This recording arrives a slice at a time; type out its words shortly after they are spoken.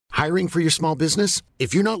Hiring for your small business?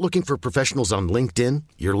 If you're not looking for professionals on LinkedIn,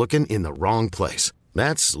 you're looking in the wrong place.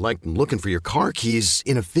 That's like looking for your car keys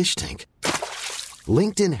in a fish tank.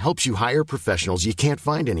 LinkedIn helps you hire professionals you can't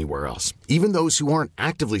find anywhere else, even those who aren't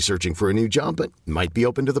actively searching for a new job but might be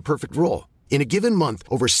open to the perfect role. In a given month,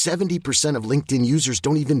 over 70% of LinkedIn users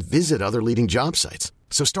don't even visit other leading job sites.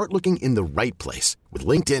 So start looking in the right place. With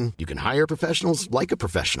LinkedIn, you can hire professionals like a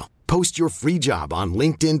professional. Post your free job on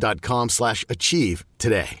linkedin.com/achieve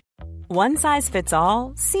today. One size fits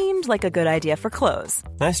all seemed like a good idea for clothes.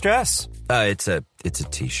 Nice dress. It's a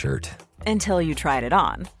t-shirt. Until you tried it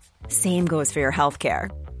on. Same goes for your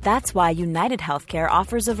healthcare. That's why United Healthcare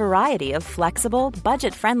offers a variety of flexible,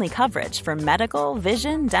 budget-friendly coverage for medical,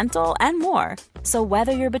 vision, dental, and more. So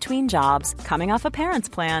whether you're between jobs, coming off a parent's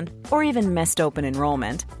plan, or even missed open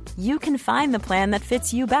enrollment, you can find the plan that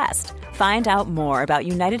fits you best. Find out more about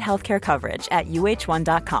United Healthcare coverage at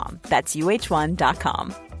uh1.com. That's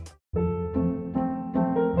uh1.com.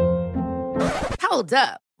 Hold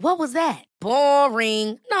up. What was that?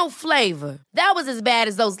 Boring. No flavor. That was as bad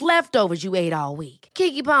as those leftovers you ate all week.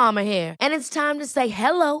 Keke Palmer here, and it's time to say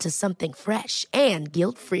hello to something fresh and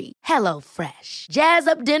guilt-free. Hello Fresh. Jazz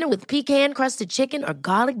up dinner with pecan-crusted chicken or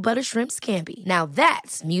garlic butter shrimp scampi. Now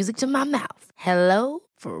that's music to my mouth. Hello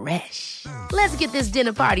Fresh. Let's get this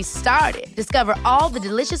dinner party started. Discover all the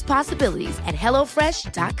delicious possibilities at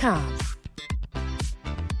hellofresh.com.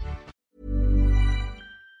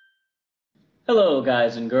 Hello,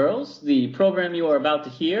 guys and girls. The program you are about to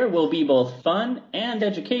hear will be both fun and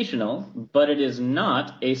educational, but it is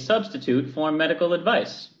not a substitute for medical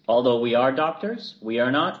advice. Although we are doctors, we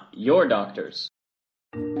are not your doctors.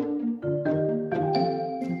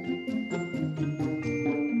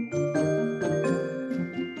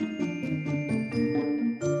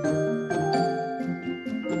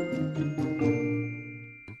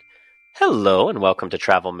 Hello and welcome to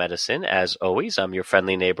Travel Medicine. As always, I'm your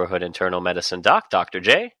friendly neighborhood internal medicine doc, Dr.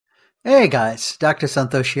 J. Hey guys, Dr.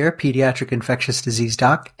 Santosh here, pediatric infectious disease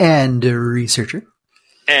doc and researcher.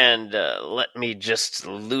 And let me just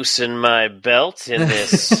loosen my belt in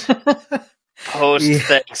this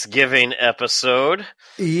post-Thanksgiving episode.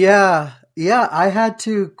 Yeah, I had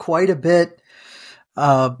to quite a bit.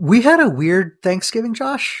 We had a weird Thanksgiving,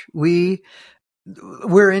 Josh. We're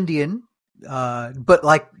Indian. But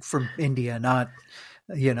like from India, not,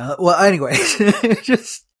 well, anyway,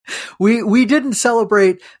 just, we didn't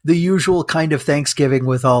celebrate the usual kind of Thanksgiving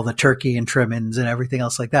with all the turkey and trimmings and everything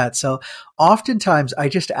else like that. So oftentimes I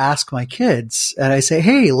just ask my kids and I say,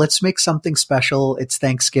 hey, let's make something special. It's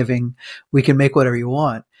Thanksgiving. We can make whatever you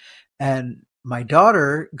want. And my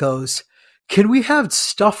daughter goes, can we have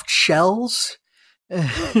stuffed shells?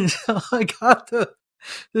 And so I got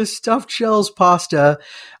the stuffed shells pasta,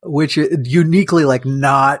 which uniquely like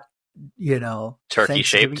not, turkey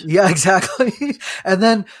shaped. Yeah, exactly. And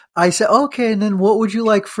then I said, okay. And then what would you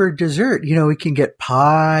like for dessert? We can get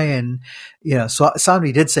pie and, so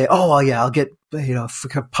somebody did say, oh, well, yeah, I'll get,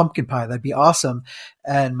 pumpkin pie. That'd be awesome.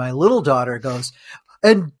 And my little daughter goes,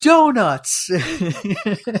 and donuts.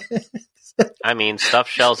 I mean, stuffed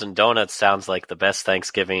shells and donuts sounds like the best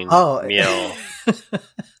Thanksgiving meal.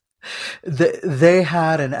 They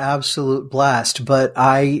had an absolute blast, but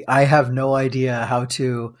I have no idea how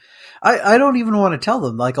to. I don't even want to tell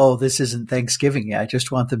them like, oh, this isn't Thanksgiving yet. I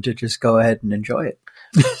just want them to just go ahead and enjoy it.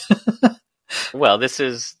 Well, this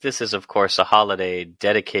is of course a holiday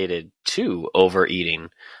dedicated to overeating.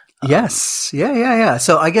 Yes, yeah.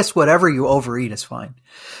 So I guess whatever you overeat is fine,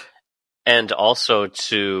 and also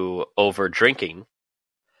to over drinking.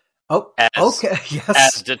 Oh, okay,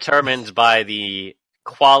 yes, as determined by the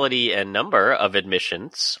quality and number of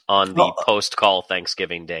admissions on the post-call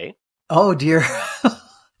Thanksgiving Day. Oh dear.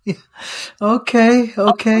 Okay, with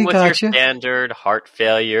gotcha. Your standard heart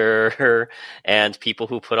failure and people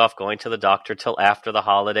who put off going to the doctor till after the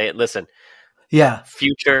holiday. Listen, yeah,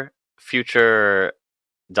 future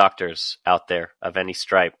doctors out there of any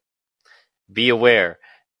stripe, be aware.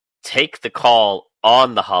 Take the call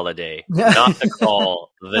on the holiday, not the call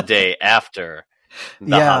the day after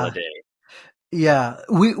the holiday. Yeah,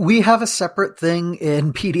 we have a separate thing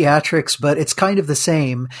in pediatrics, but it's kind of the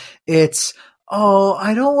same. It's, oh,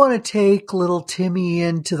 I don't want to take little Timmy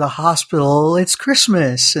into the hospital. It's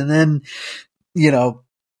Christmas. And then,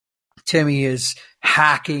 Timmy is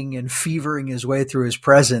hacking and fevering his way through his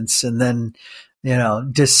presents. And then,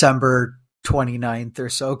 December 29th or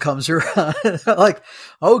so comes around like,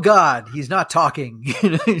 oh God, he's not talking.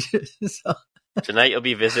 So, Tonight you'll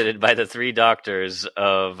be visited by the three doctors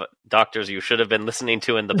of doctors you should have been listening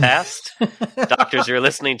to in the past, doctors you're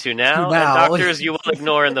listening to now, and doctors you will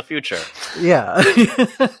ignore in the future. Yeah.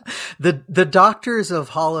 The doctors of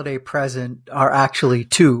Holiday Present are actually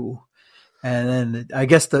two. And then I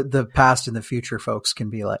guess the past and the future folks can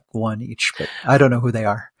be like one each, but I don't know who they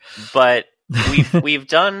are. But we've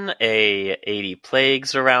done 80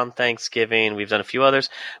 plagues around Thanksgiving. We've done a few others,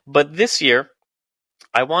 but this year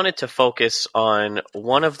I wanted to focus on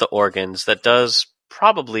one of the organs that does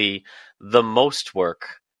probably the most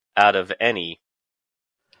work out of any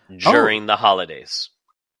during the holidays.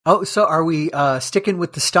 Oh, so are we sticking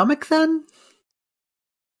with the stomach then?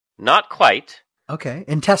 Not quite. Okay.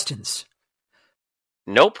 Intestines.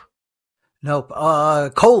 Nope.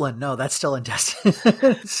 Colon. No, that's still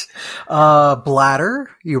intestines. Bladder.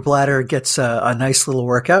 Your bladder gets a nice little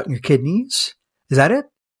workout in your kidneys. Is that it?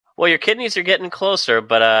 Well, your kidneys are getting closer,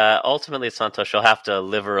 but ultimately, Santosh, you'll have to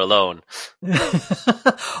liver alone. Yeah,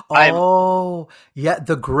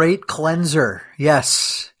 the great cleanser.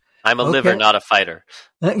 Yes. I'm a liver, not a fighter.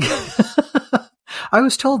 I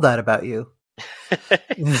was told that about you.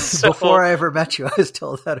 Before I ever met you, I was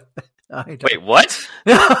told that. Wait, what?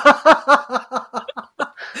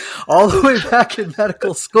 All the way back in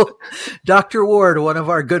medical school, Dr. Ward, one of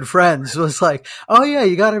our good friends, was like, "Oh yeah,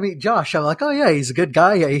 you got to meet Josh." I'm like, "Oh yeah, he's a good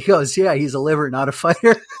guy." Yeah, he goes, "Yeah, he's a liver, not a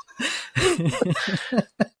fighter."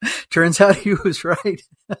 Turns out he was right.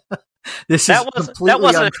 That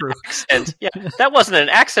wasn't untrue. An accent. Yeah, that wasn't an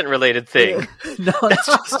accent-related thing. No, that's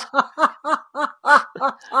just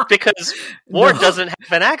because Ward doesn't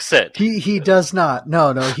have an accent. He does not.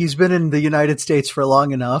 No, he's been in the United States for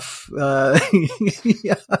long enough.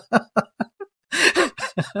 Yeah.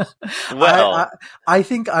 Well, I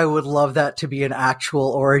think I would love that to be an actual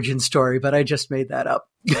origin story, but I just made that up.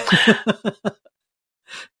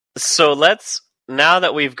 So now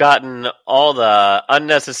that we've gotten all the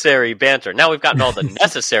unnecessary banter, now we've gotten all the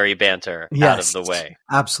necessary banter out of the way.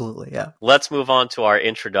 Absolutely, yeah. Let's move on to our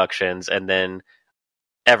introductions and then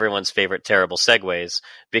everyone's favorite terrible segues,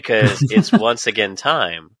 because it's once again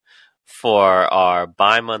time for our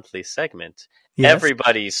bi-monthly segment. Yes.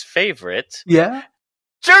 Everybody's favorite. Yeah.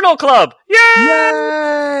 Journal Club!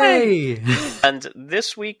 Yay! And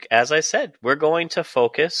this week, as I said, we're going to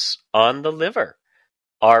focus on the liver,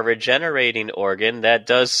 our regenerating organ that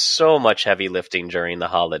does so much heavy lifting during the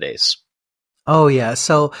holidays. Oh, yeah.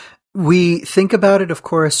 So we think about it, of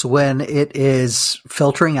course, when it is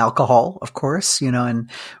filtering alcohol, of course, and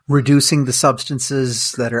reducing the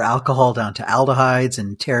substances that are alcohol down to aldehydes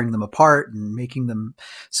and tearing them apart and making them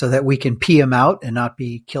so that we can pee them out and not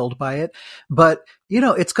be killed by it. But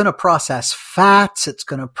it's going to process fats. It's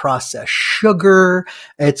going to process sugar.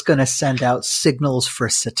 It's going to send out signals for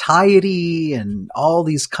satiety and all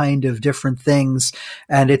these kind of different things.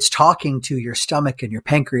 And it's talking to your stomach and your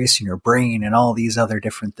pancreas and your brain and all these other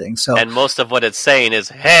different things. So, and most of what it's saying is,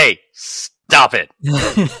 hey, stop it.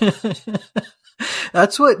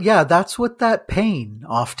 That's what that pain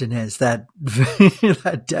often is, that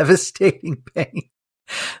that devastating pain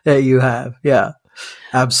that you have. Yeah,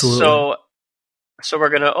 absolutely. So we're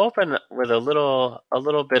going to open with a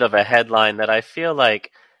little bit of a headline that I feel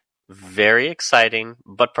like very exciting,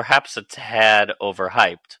 but perhaps a tad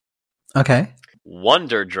overhyped. Okay.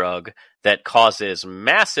 Wonder drug that causes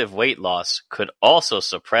massive weight loss could also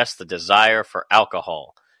suppress the desire for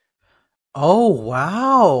alcohol. Oh,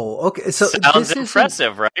 wow. Okay. So sounds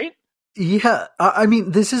impressive, right? Yeah. I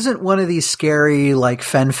mean, this isn't one of these scary like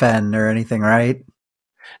fen or anything, right?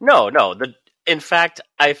 No. In fact,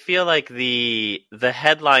 I feel like the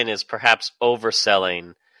headline is perhaps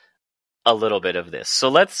overselling a little bit of this. So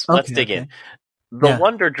let's dig in. The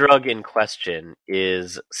wonder drug in question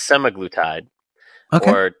is semaglutide,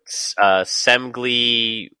 or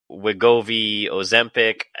Semglee, Wegovy,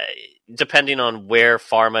 Ozempic, depending on where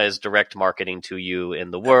pharma is direct marketing to you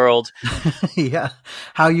in the world. Yeah,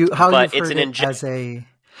 how you've heard it as a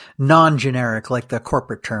non-generic, like the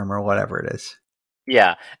corporate term or whatever it is.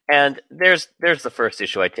 Yeah, and there's the first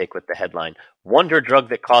issue I take with the headline. Wonder drug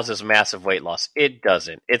that causes massive weight loss. It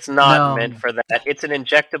doesn't. It's not meant for that. It's an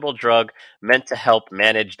injectable drug meant to help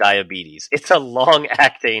manage diabetes. It's a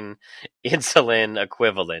long-acting insulin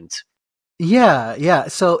equivalent. Yeah.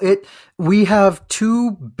 So we have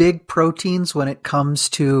two big proteins when it comes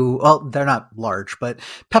to, well, they're not large, but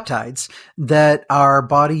peptides that our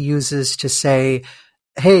body uses to say,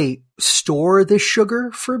 hey, store the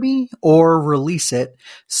sugar for me or release it.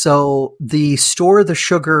 So the store the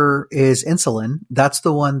sugar is insulin. That's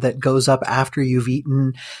the one that goes up after you've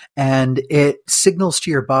eaten, and it signals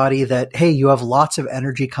to your body that, hey, you have lots of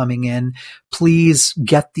energy coming in. Please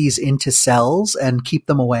get these into cells and keep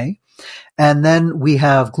them away. And then we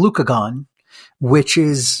have glucagon, which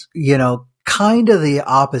is, kind of the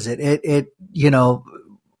opposite. It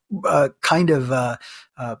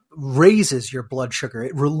raises your blood sugar.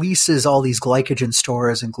 It releases all these glycogen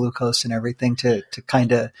stores and glucose and everything to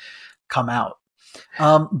kind of come out.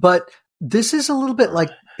 But this is a little bit like,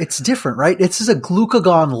 it's different, right? This is a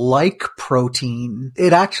glucagon-like protein.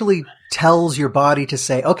 It actually tells your body to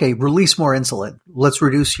say, okay, release more insulin. Let's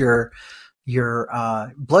reduce your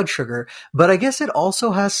blood sugar. But I guess it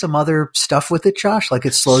also has some other stuff with it, Josh, like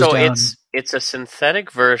it slows down. So it's a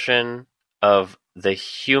synthetic version of the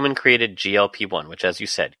human-created GLP-1, which, as you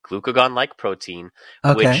said, glucagon-like protein,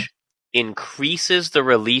 which increases the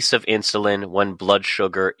release of insulin when blood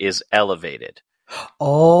sugar is elevated.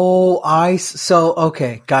 Oh,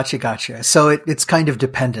 okay, gotcha. So it's kind of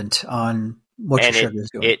dependent on what your sugar is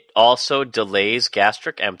doing. It also delays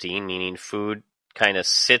gastric emptying, meaning food kind of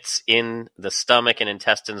sits in the stomach and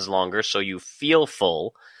intestines longer, so you feel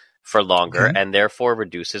full for longer, and therefore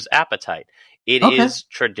reduces appetite. It is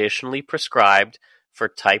traditionally prescribed for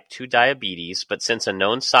type 2 diabetes, but since a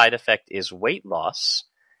known side effect is weight loss,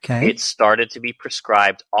 it started to be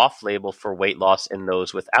prescribed off-label for weight loss in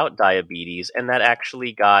those without diabetes, and that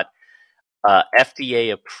actually got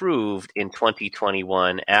FDA approved in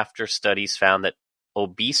 2021 after studies found that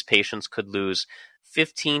obese patients could lose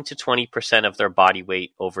 15 to 20% of their body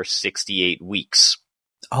weight over 68 weeks.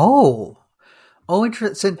 Oh,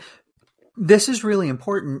 interesting. This is really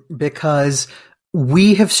important because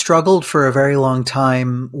we have struggled for a very long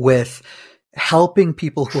time with helping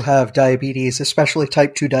people who have diabetes, especially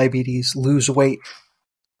type 2 diabetes, lose weight.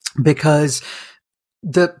 Because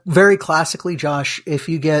very classically, Josh, if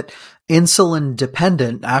you get insulin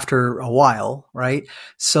dependent after a while, right?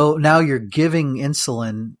 So now you're giving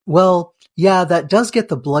insulin. Well, yeah, that does get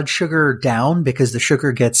the blood sugar down because the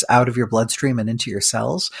sugar gets out of your bloodstream and into your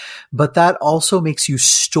cells. But that also makes you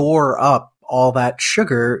store up all that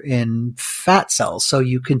sugar in fat cells. So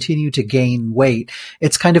you continue to gain weight.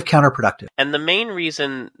 It's kind of counterproductive. And the main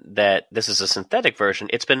reason that this is a synthetic version,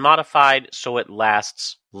 it's been modified so it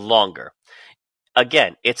lasts longer.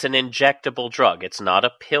 Again, it's an injectable drug. It's not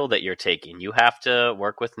a pill that you're taking. You have to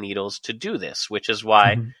work with needles to do this, which is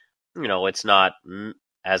why, it's not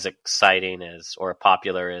as exciting as or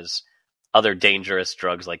popular as other dangerous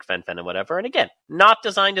drugs like fen and whatever. And again, not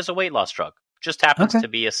designed as a weight loss drug. Just happens to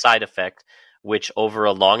be a side effect, which over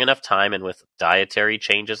a long enough time and with dietary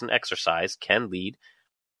changes and exercise can lead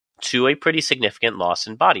to a pretty significant loss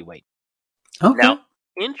in body weight. Now,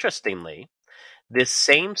 interestingly, this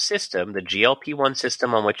same system, the GLP-1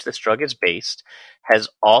 system on which this drug is based, has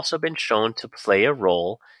also been shown to play a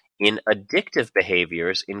role in addictive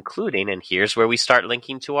behaviors, including, and here's where we start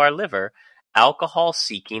linking to our liver, alcohol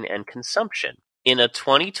seeking and consumption. In a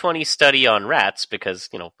 2020 study on rats, because,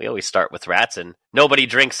 we always start with rats and nobody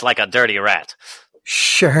drinks like a dirty rat.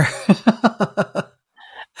 Sure.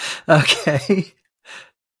 Okay.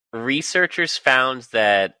 Researchers found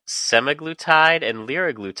that semaglutide and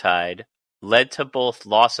liraglutide led to both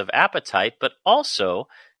loss of appetite, but also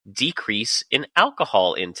decrease in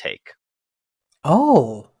alcohol intake.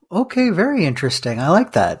 Oh, okay. Very interesting. I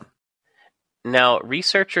like that. Now,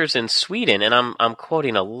 researchers in Sweden, and I'm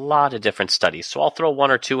quoting a lot of different studies, so I'll throw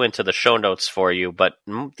one or two into the show notes for you, but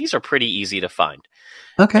these are pretty easy to find.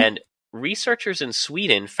 Okay. And researchers in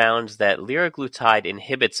Sweden found that liraglutide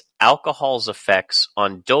inhibits alcohol's effects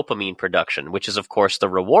on dopamine production, which is, of course, the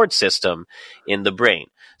reward system in the brain.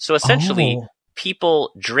 So essentially,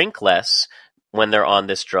 people drink less when they're on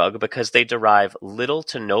this drug because they derive little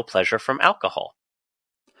to no pleasure from alcohol.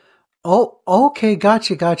 Oh, okay.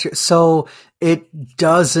 Gotcha. So it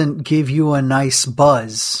doesn't give you a nice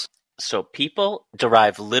buzz. So people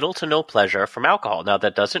derive little to no pleasure from alcohol. Now,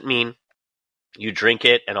 that doesn't mean you drink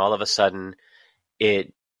it and all of a sudden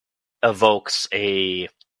it evokes a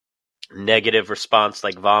negative response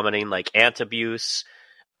like vomiting, like antabuse,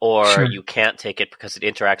 or you can't take it because it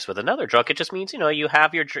interacts with another drug. It just means, you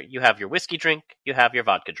have your whiskey drink, you have your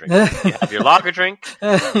vodka drink, you have your lager drink, you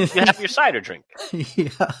have your cider drink. Yeah.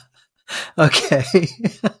 Okay.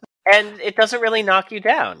 And it doesn't really knock you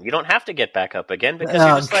down. You don't have to get back up again because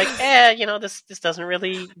you're just like, this doesn't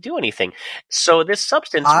really do anything. So this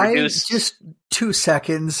substance reduced... Just 2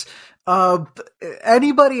 seconds.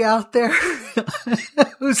 Anybody out there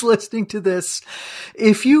who's listening to this,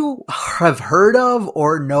 if you have heard of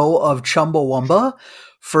or know of Chumbawamba,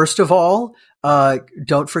 first of all,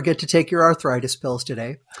 don't forget to take your arthritis pills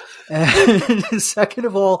today. And second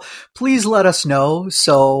of all, please let us know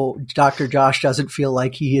so Dr. Josh doesn't feel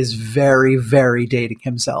like he is very, very dating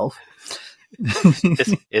himself.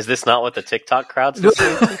 Is this not what the TikTok crowd's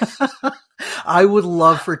listening to? I would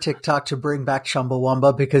love for TikTok to bring back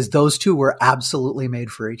Chumbawamba because those two were absolutely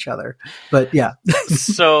made for each other. But yeah.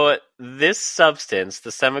 So this substance, the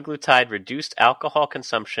semaglutide, reduced alcohol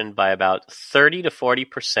consumption by about 30 to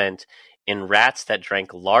 40% in rats that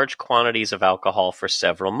drank large quantities of alcohol for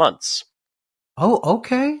several months. Oh,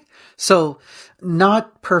 okay. So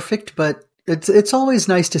not perfect, but it's always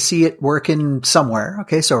nice to see it working somewhere.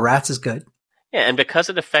 Okay, so rats is good. Yeah, and because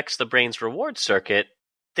it affects the brain's reward circuit,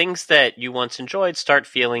 things that you once enjoyed start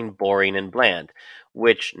feeling boring and bland,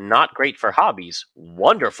 which not great for hobbies,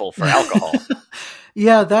 wonderful for alcohol.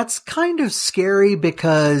 Yeah, that's kind of scary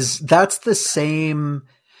because that's the same.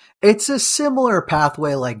 It's a similar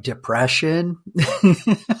pathway like depression.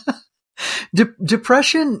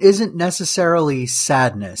 Depression isn't necessarily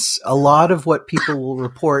sadness. A lot of what people will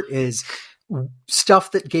report is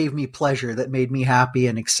stuff that gave me pleasure, that made me happy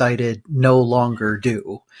and excited, no longer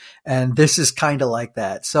do. And this is kind of like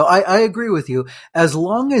that. So I agree with you. As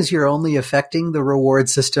long as you're only affecting the reward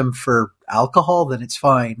system for alcohol, then it's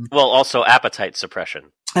fine. Well, also appetite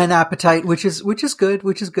suppression. And appetite, which is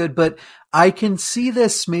good. But I can see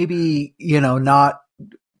this maybe, not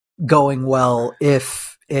going well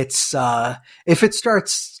if it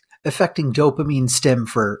starts affecting dopamine stim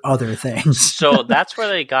for other things. So that's where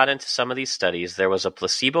they got into some of these studies. There was a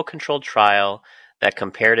placebo-controlled trial that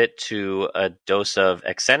compared it to a dose of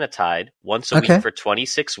exenatide once a week for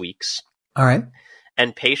 26 weeks. All right.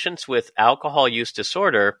 And patients with alcohol use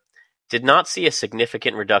disorder did not see a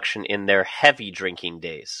significant reduction in their heavy drinking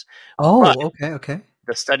days. Oh, but okay.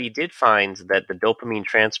 The study did find that the dopamine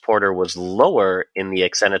transporter was lower in the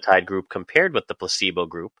exenatide group compared with the placebo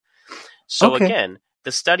group. So again,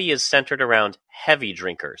 the study is centered around heavy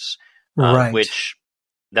drinkers, right. Which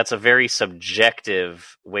that's a very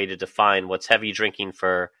subjective way to define what's heavy drinking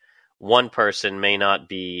for one person may not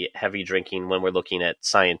be heavy drinking when we're looking at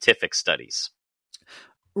scientific studies.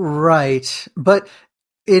 Right. But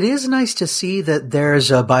it is nice to see that there's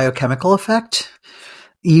a biochemical effect,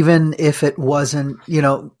 even if it wasn't,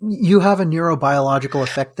 you have a neurobiological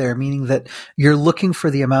effect there, meaning that you're looking for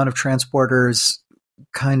the amount of transporters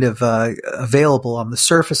kind of available on the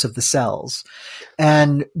surface of the cells.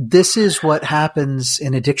 And this is what happens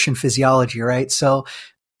in addiction physiology, right? So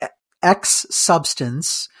X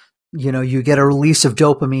substance, you get a release of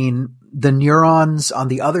dopamine. The neurons on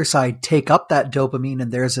the other side take up that dopamine,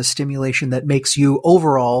 and there's a stimulation that makes you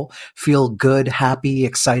overall feel good, happy,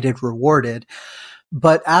 excited, rewarded.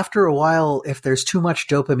 But after a while, if there's too much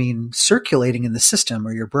dopamine circulating in the system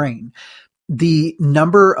or your brain, the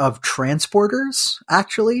number of transporters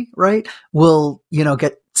actually, right, will,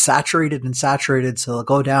 get saturated. So they'll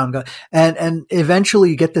go down, and eventually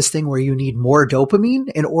you get this thing where you need more dopamine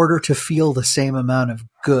in order to feel the same amount of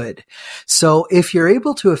good. So if you're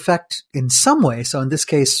able to affect in some way, so in this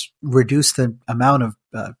case, reduce the amount of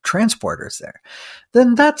transporters there,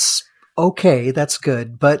 then that's okay. That's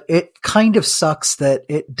good. But it kind of sucks that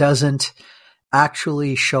it doesn't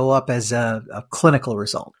actually show up as a clinical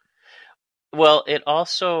result. Well, it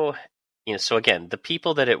also, so again, the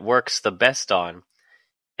people that it works the best on,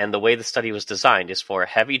 and the way the study was designed is for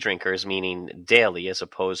heavy drinkers, meaning daily, as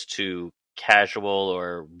opposed to casual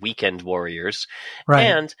or weekend warriors. Right.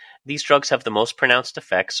 And these drugs have the most pronounced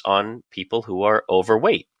effects on people who are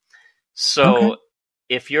overweight. So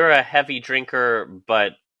if you're a heavy drinker,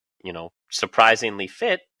 but, surprisingly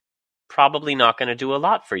fit, probably not going to do a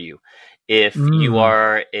lot for you. If you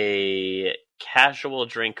are a casual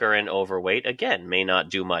drinker and overweight, again, may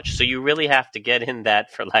not do much. So you really have to get in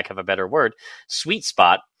that, for lack of a better word, sweet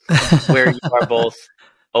spot where you are both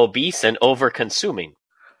obese and over-consuming.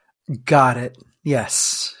 Got it.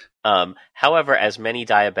 Yes. However, as many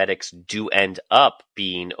diabetics do end up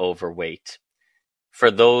being overweight,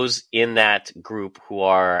 for those in that group who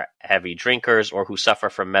are heavy drinkers or who suffer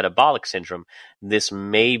from metabolic syndrome, this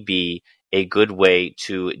may be a good way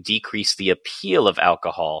to decrease the appeal of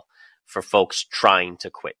alcohol for folks trying to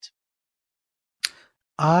quit.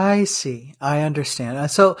 I see. I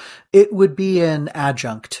understand. So it would be an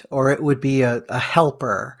adjunct, or it would be a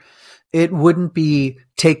helper. It wouldn't be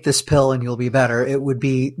take this pill and you'll be better. It would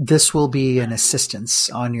be, this will be an assistance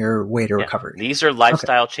on your way to recovery. These are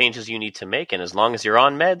lifestyle changes you need to make. And as long as you're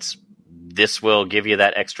on meds, this will give you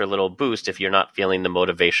that extra little boost if you're not feeling the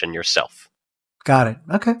motivation yourself. Got it.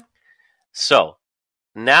 Okay. So,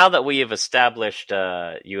 now that we have established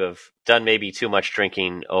you have done maybe too much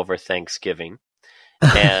drinking over Thanksgiving,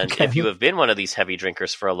 and Okay. if you have been one of these heavy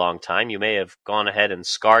drinkers for a long time, you may have gone ahead and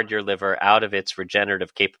scarred your liver out of its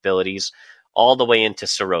regenerative capabilities all the way into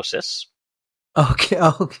cirrhosis, Okay.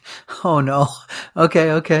 Oh no.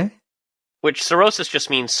 Okay. which cirrhosis just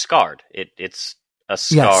means scarred. It's a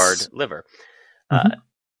scarred Yes. liver. Mhm.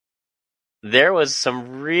 There was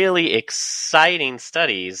some really exciting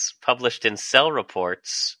studies published in Cell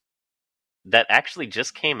Reports that actually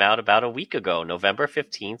just came out about a week ago, November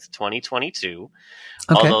 15th, 2022.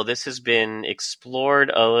 Okay. Although this has been explored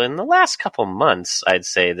in the last couple months, I'd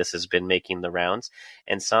say this has been making the rounds.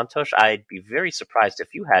 And Santosh, I'd be very surprised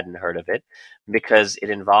if you hadn't heard of it, because it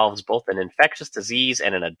involves both an infectious disease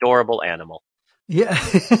and an adorable animal. Yeah.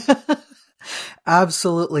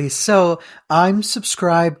 Absolutely. So I'm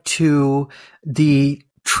subscribed to the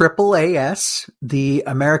AAAS, the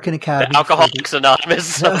American Academy. The Alcoholics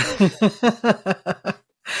Anonymous.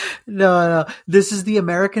 No. This is the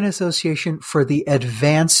American Association for the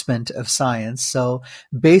Advancement of Science. So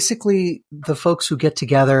basically, the folks who get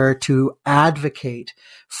together to advocate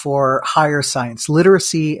for higher science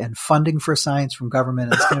literacy and funding for science from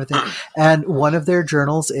government and this kind of thing. And one of their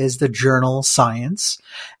journals is the journal Science.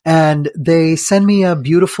 And they send me a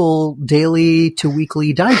beautiful daily to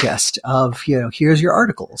weekly digest of, here's your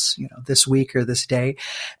articles, this week or this day.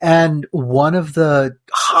 And one of the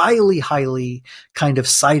highly kind of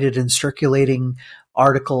cited and circulating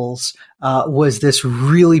articles was this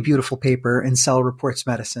really beautiful paper in Cell Reports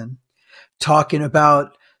Medicine talking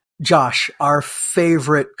about, Josh, our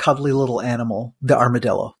favorite cuddly little animal, the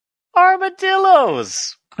armadillo.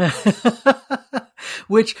 Armadillos!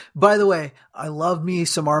 Which, by the way, I love me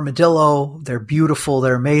some armadillo. They're beautiful.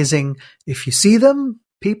 They're amazing. If you see them,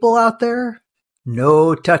 people out there,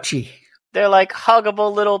 no touchy. They're like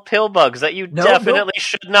huggable little pill bugs that you definitely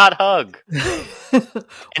should not hug.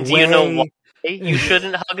 And do you know why you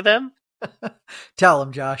shouldn't hug them? Tell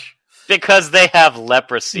them, Josh. Because they have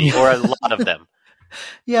leprosy, or a lot of them.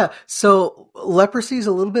 Yeah. So leprosy is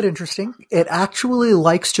a little bit interesting. It actually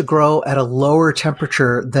likes to grow at a lower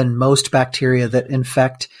temperature than most bacteria that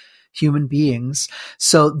infect human beings.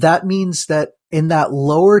 So that means that in that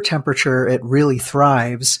lower temperature, it really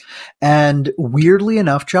thrives. And weirdly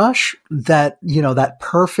enough, Josh, that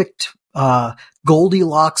perfect,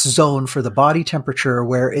 Goldilocks zone for the body temperature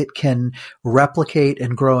where it can replicate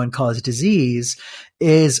and grow and cause disease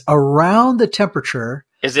is around the temperature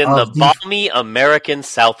is in the balmy American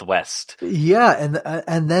Southwest. Yeah,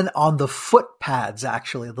 and then on the foot pads,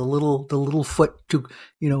 actually, the little foot to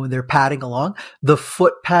when they're padding along, the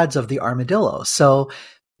foot pads of the armadillo. So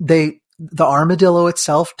the armadillo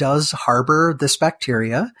itself does harbor this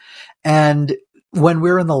bacteria, and when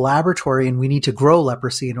we're in the laboratory and we need to grow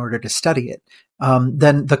leprosy in order to study it,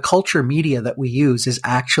 then the culture media that we use is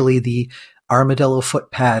actually the armadillo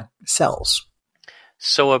foot pad cells.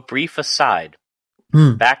 So a brief aside.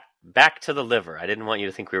 Back to the liver. I didn't want you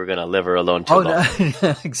to think we were going to liver alone too long.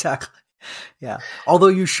 No, exactly. Yeah. Although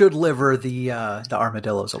you should liver the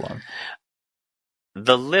armadillos alone.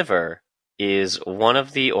 The liver is one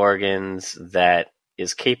of the organs that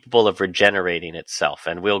is capable of regenerating itself,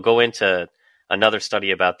 and we'll go into another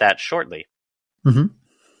study about that shortly. Mm-hmm.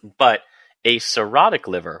 But a cirrhotic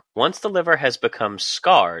liver, once the liver has become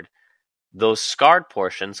scarred, those scarred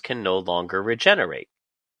portions can no longer regenerate.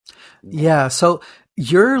 Yeah. So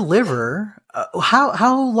your liver,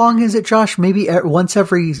 how long is it, Josh? Maybe once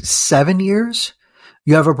every 7 years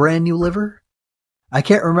you have a brand new liver? I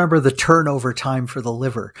can't remember the turnover time for the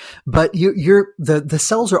liver, but the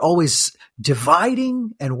cells are always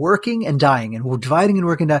dividing and working and dying and dividing and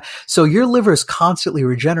working. So your liver is constantly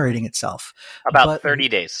regenerating itself. About 30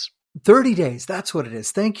 days. 30 days. That's what it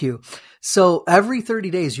is. Thank you. So every 30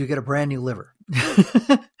 days you get a brand new liver.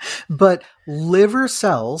 But liver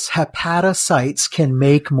cells, hepatocytes, can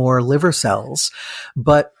make more liver cells.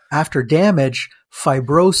 But after damage,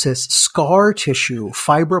 fibrosis, scar tissue,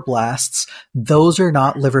 fibroblasts, those are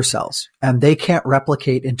not liver cells, and they can't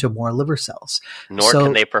replicate into more liver cells. Nor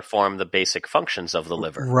can they perform the basic functions of the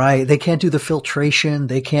liver. Right. They can't do the filtration.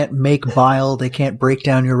 They can't make bile. They can't break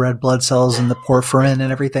down your red blood cells and the porphyrin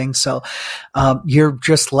and everything. So you're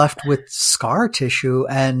just left with scar tissue,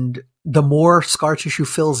 and the more scar tissue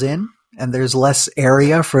fills in and there's less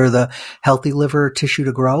area for the healthy liver tissue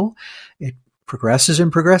to grow, it progresses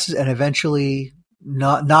and eventually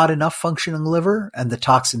not enough functioning liver, and the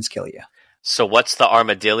toxins kill you. So what's the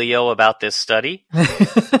armadillo about this study?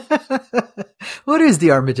 What is the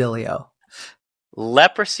armadillo?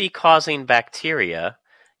 Leprosy-causing bacteria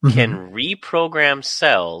can reprogram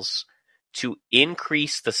cells to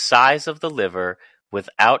increase the size of the liver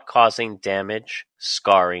without causing damage,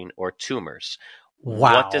 scarring, or tumors. Wow.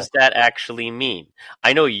 What does that actually mean?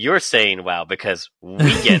 I know you're saying wow because we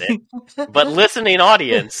get it, but listening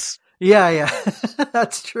audience... Yeah,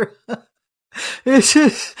 that's true. This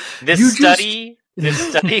study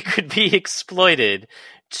could be exploited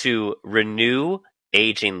to renew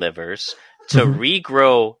aging livers, to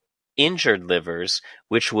regrow injured livers,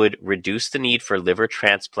 which would reduce the need for liver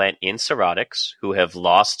transplant in cirrhotics who have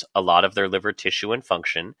lost a lot of their liver tissue and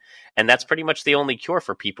function. And that's pretty much the only cure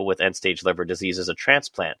for people with end-stage liver disease is a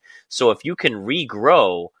transplant. So if you can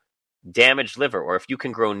regrow damaged liver, or if you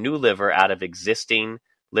can grow new liver out of existing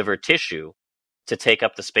liver tissue to take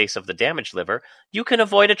up the space of the damaged liver, you can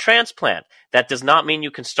avoid a transplant. That does not mean you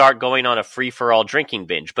can start going on a free-for-all drinking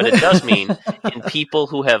binge, but it does mean in people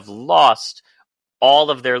who have lost all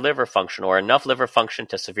of their liver function or enough liver function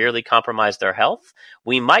to severely compromise their health,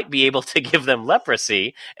 we might be able to give them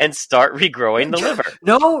leprosy and start regrowing the liver.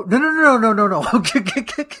 No.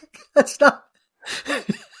 That's not...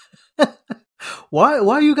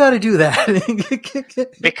 Why you got to do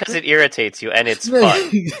that? Because it irritates you and it's fun.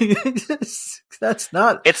 It's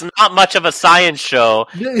not much of a science show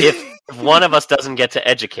if one of us doesn't get to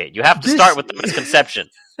educate. You have to start with the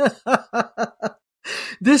misconception.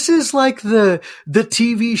 This is like the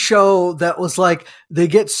TV show that was like, they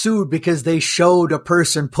get sued because they showed a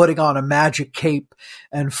person putting on a magic cape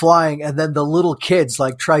and flying, and then the little kids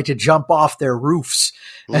like try to jump off their roofs.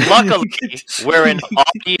 Luckily, we're in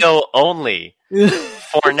audio only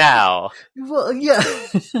for now. Well, yeah.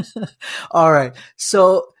 All right.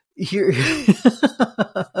 So here,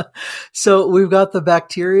 so we've got the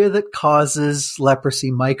bacteria that causes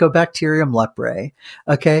leprosy, Mycobacterium leprae.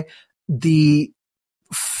 Okay. The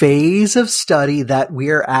phase of study that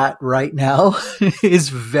we're at right now is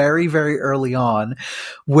very, very early on,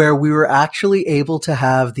 where we were actually able to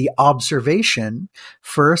have the observation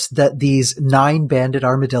first that these 9 banded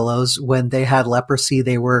armadillos, when they had leprosy,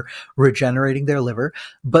 they were regenerating their liver.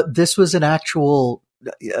 But this was an actual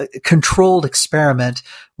controlled experiment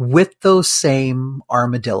with those same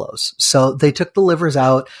armadillos. So they took the livers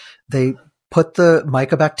out, they put the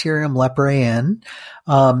Mycobacterium leprae in,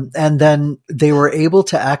 and then they were able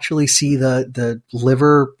to actually see the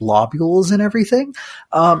liver globules and everything,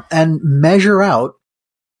 and measure out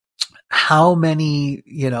how many,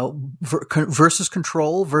 versus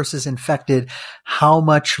control versus infected, how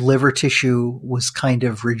much liver tissue was kind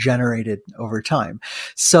of regenerated over time.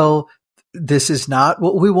 So this is not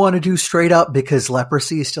what we want to do straight up, because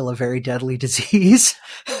leprosy is still a very deadly disease,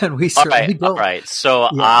 and we certainly don't. All right. So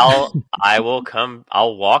yeah.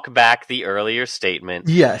 I'll walk back the earlier statement.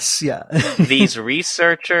 Yes. Yeah. These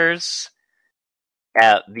researchers,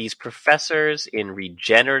 these professors in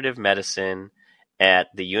regenerative medicine at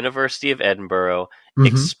the University of Edinburgh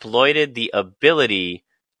exploited the ability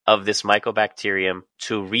of this Mycobacterium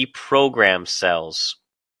to reprogram cells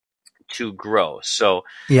to grow. So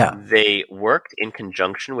they worked in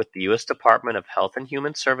conjunction with the U.S. Department of Health and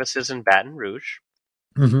Human Services in Baton Rouge.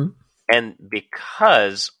 And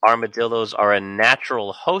because armadillos are a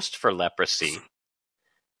natural host for leprosy,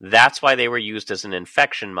 that's why they were used as an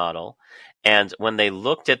infection model. And when they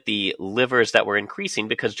looked at the livers that were increasing,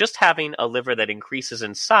 because just having a liver that increases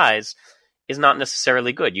in size is not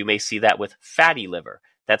necessarily good. You may see that with fatty liver.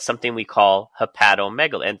 That's something we call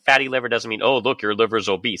hepatomegaly. And fatty liver doesn't mean, oh, look, your liver's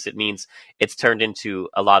obese. It means it's turned into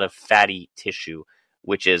a lot of fatty tissue,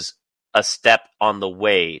 which is a step on the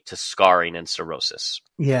way to scarring and cirrhosis.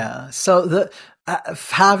 Yeah. So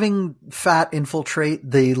having fat infiltrate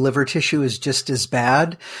the liver tissue is just as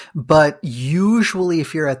bad. But usually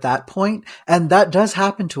if you're at that point, and that does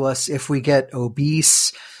happen to us if we get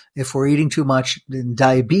obese, if we're eating too much, and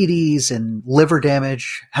diabetes and liver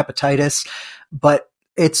damage, hepatitis, but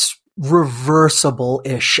it's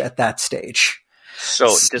reversible-ish at that stage.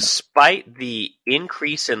 So despite the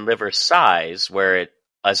increase in liver size, where it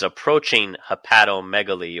is approaching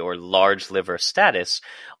hepatomegaly or large liver status,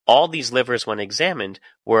 all these livers, when examined,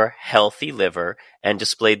 were healthy liver and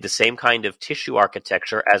displayed the same kind of tissue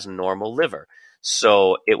architecture as normal liver.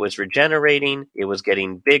 So it was regenerating, it was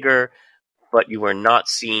getting bigger, but you were not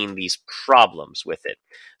seeing these problems with it.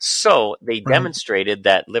 So they demonstrated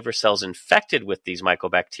that liver cells infected with these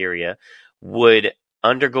mycobacteria would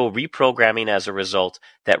undergo reprogramming as a result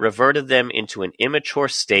that reverted them into an immature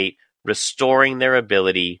state, restoring their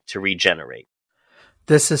ability to regenerate.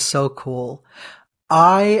 This is so cool.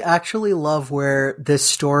 I actually love where this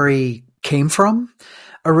story came from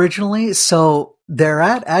originally. So they're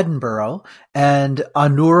at Edinburgh, and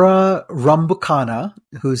Anura Rambukkana,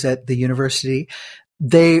 who's at the university,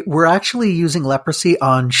 they were actually using leprosy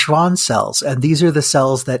on Schwann cells, and these are the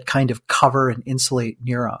cells that kind of cover and insulate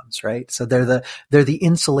neurons, right? So they're the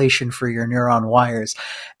insulation for your neuron wires.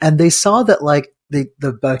 And they saw that like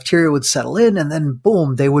the bacteria would settle in, and then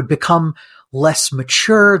boom, they would become less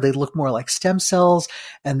mature. They look more like stem cells,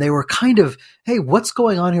 and they were kind of, hey, what's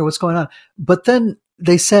going on here? What's going on? But then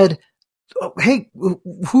they said, oh, hey,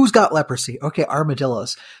 who's got leprosy? Okay,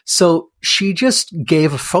 armadillos. So she just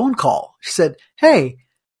gave a phone call. She said, hey,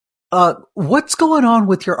 what's going on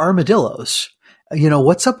with your armadillos?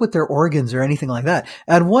 What's up with their organs or anything like that?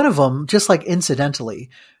 And one of them, just like incidentally,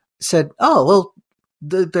 said, oh, well,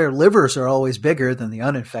 their livers are always bigger than the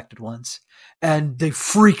uninfected ones. And they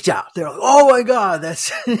freaked out. They're like, oh my God,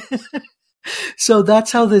 that's so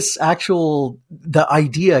that's how the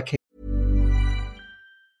idea came.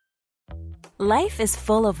 Life is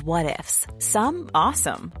full of what ifs. Some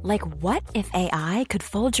awesome, like what if AI could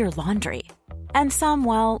fold your laundry? And some,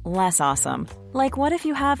 well, less awesome, like what if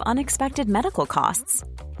you have unexpected medical costs?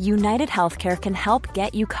 United Healthcare can help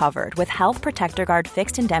get you covered with Health Protector Guard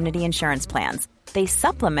fixed indemnity insurance plans. They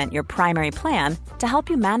supplement your primary plan to help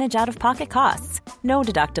you manage out-of-pocket costs. No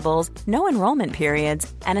deductibles, no enrollment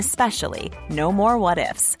periods, and especially no more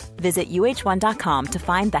what-ifs. Visit uh1.com to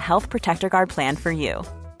find the Health Protector Guard plan for you.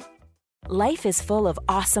 Life is full of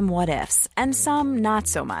awesome what-ifs, and some not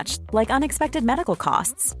so much, like unexpected medical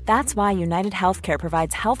costs. That's why United Healthcare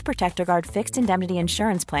provides Health Protector Guard fixed indemnity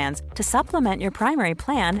insurance plans to supplement your primary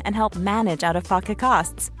plan and help manage out-of-pocket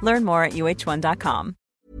costs. Learn more at uh1.com.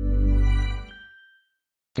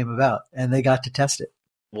 Came about, and they got to test it.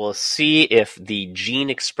 We'll see if the gene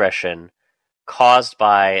expression caused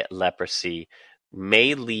by leprosy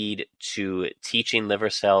may lead to teaching liver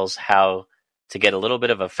cells how to get a little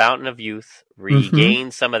bit of a fountain of youth, regain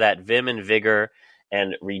some of that vim and vigor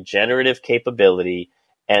and regenerative capability,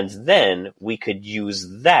 and then we could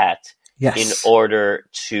use that in order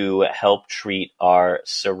to help treat our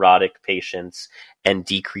cirrhotic patients and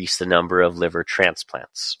decrease the number of liver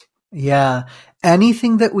transplants. Yeah.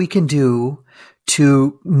 Anything that we can do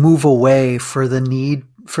to move away for the need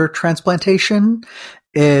for transplantation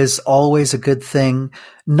is always a good thing.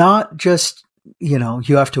 Not just,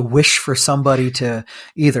 you have to wish for somebody to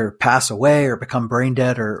either pass away or become brain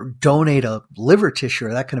dead or donate a liver tissue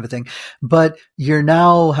or that kind of a thing. But you're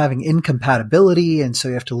now having incompatibility, and so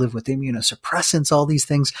you have to live with immunosuppressants, all these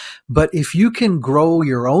things. But if you can grow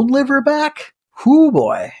your own liver back, whoo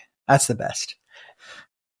boy, that's the best.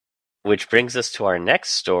 Which brings us to our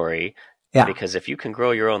next story. Yeah. Because if you can grow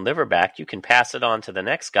your own liver back, you can pass it on to the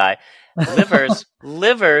next guy.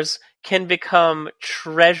 Livers can become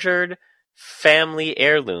treasured family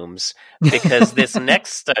heirlooms, because this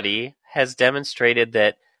next study has demonstrated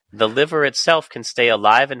that the liver itself can stay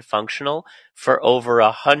alive and functional for over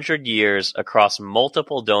 100 years across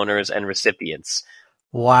multiple donors and recipients.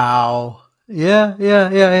 Wow.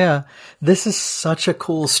 Yeah. This is such a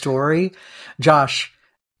cool story. Josh,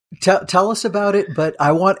 tell us about it, but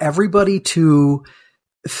I want everybody to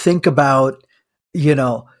think about,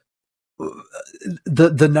 the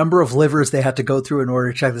number of livers they had to go through in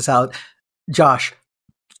order to check this out. Josh,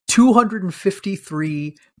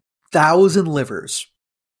 253,000 livers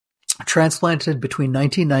transplanted between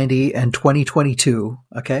 1990 and 2022.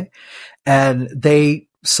 Okay. And they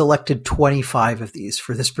selected 25 of these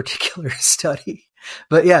for this particular study.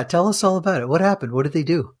 But yeah, tell us all about it. What happened? What did they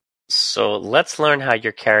do? So let's learn how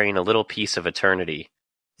you're carrying a little piece of eternity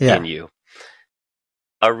in you.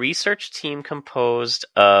 A research team composed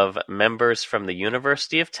of members from the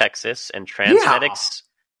University of Texas and Transmedics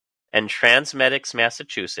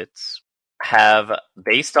Massachusetts have,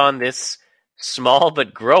 based on this small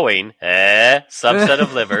but growing subset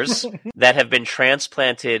of livers that have been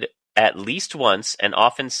transplanted at least once and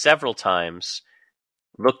often several times,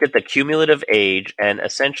 looked at the cumulative age and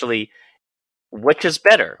essentially which is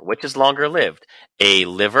better, which is longer lived, a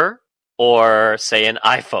liver or, say, an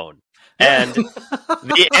iPhone? And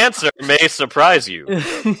the answer may surprise you.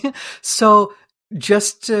 So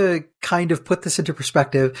just to kind of put this into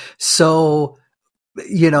perspective, so,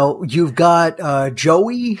 you've got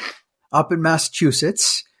Joey up in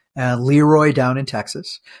Massachusetts and Leroy down in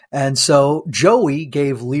Texas. And so Joey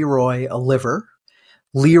gave Leroy a liver.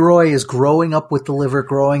 Leroy is growing up with the liver,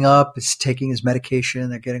 is taking his medication.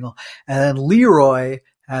 They're getting all, and then Leroy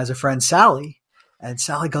has a friend, Sally, and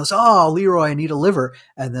Sally goes, "Oh, Leroy, I need a liver."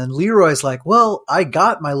 And then Leroy's like, "Well, I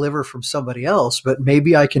got my liver from somebody else, but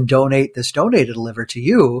maybe I can donate this donated liver to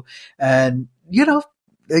you. And,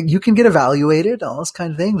 you can get evaluated, all this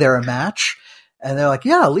kind of thing. They're a match." And they're like,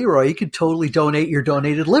 yeah, Leroy, you could totally donate your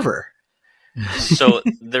donated liver. So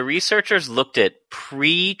the researchers looked at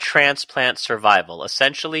pre-transplant survival,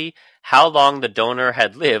 essentially how long the donor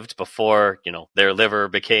had lived before, their liver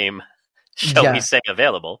became, shall we say,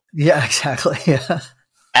 available. Yeah, exactly. Yeah.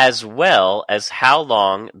 As well as how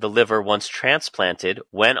long the liver, once transplanted,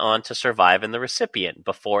 went on to survive in the recipient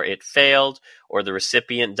before it failed or the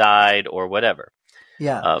recipient died or whatever.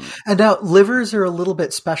 Yeah. And now livers are a little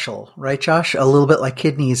bit special, right, Josh? A little bit like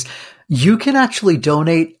kidneys. You can actually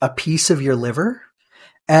donate a piece of your liver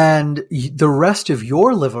and the rest of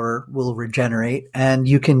your liver will regenerate, and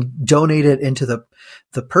you can donate it into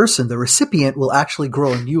the person. The recipient will actually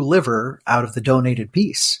grow a new liver out of the donated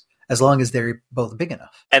piece, as long as they're both big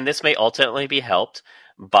enough. And this may ultimately be helped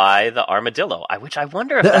by the armadillo, which I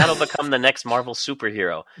wonder if that'll become the next Marvel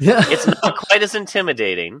superhero. Yeah. It's not quite as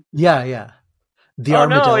intimidating. Yeah. The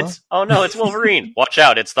armadillo? No, it's Wolverine. Watch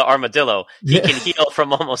out, it's the armadillo. He can heal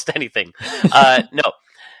from almost anything. No.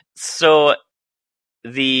 So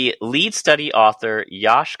the lead study author,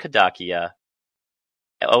 Yash Kadakia,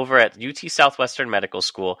 over at UT Southwestern Medical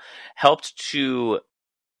School, helped to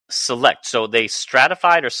select. So they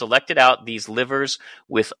stratified or selected out these livers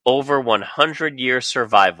with over 100-year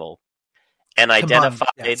survival and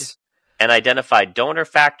identified donor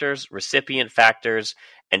factors, recipient factors,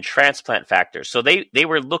 and transplant factors. So they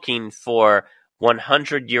were looking for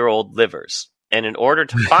 100-year-old livers. And in order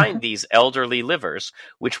to find these elderly livers,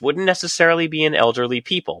 which wouldn't necessarily be in elderly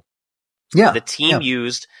people, the team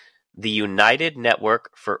used the United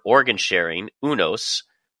Network for Organ Sharing, UNOS,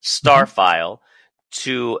 star file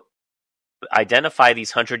to identify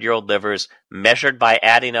these 100-year-old livers measured by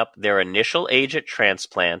adding up their initial age at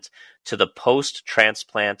transplant to the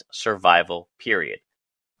post-transplant survival period.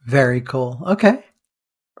 Very cool. Okay.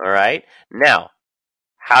 All right. Now,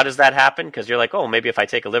 how does that happen? Because you're like, oh, maybe if I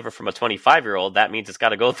take a liver from a 25-year-old, that means it's got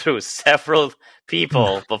to go through several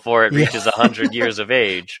people before it reaches 100 years of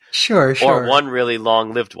age. Sure. Or one really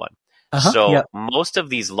long-lived one. So most of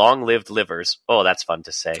these long-lived livers, that's fun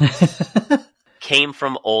to say, came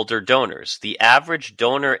from older donors. The average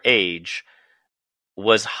donor age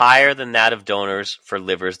was higher than that of donors for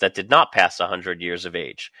livers that did not pass 100 years of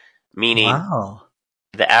age, meaning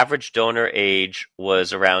the average donor age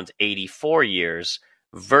was around 84 years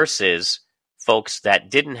versus folks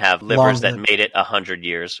that didn't have livers that made it 100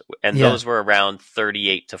 years, and those were around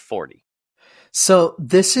 38 to 40. So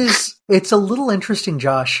it's a little interesting,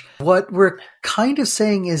 Josh. What we're kind of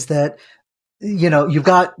saying is that, you've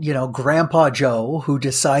got, Grandpa Joe who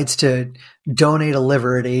decides to donate a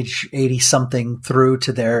liver at age 80 something through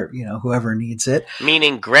to their, whoever needs it.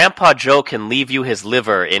 Meaning Grandpa Joe can leave you his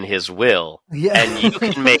liver in his will and you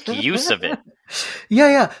can make use of it.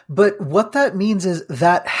 Yeah. But what that means is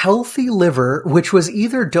that healthy liver, which was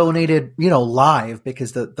either donated, live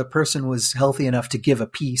because the person was healthy enough to give a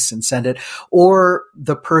piece and send it, or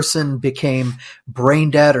the person became brain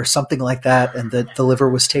dead or something like that, and the liver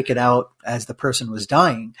was taken out as the person was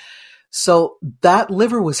dying. So that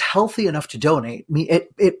liver was healthy enough to donate. I mean,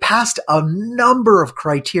 it passed a number of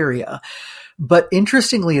criteria. But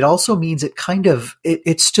interestingly, it also means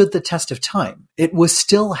it stood the test of time. It was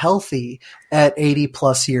still healthy at 80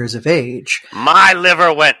 plus years of age. My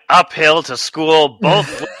liver went uphill to school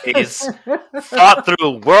both ways, fought through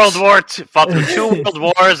two world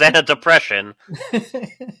wars and a depression.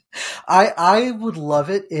 I would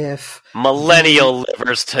love it if millennial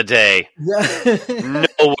livers today. No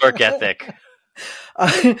work ethic.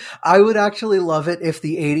 I would actually love it if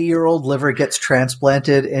the 80-year-old liver gets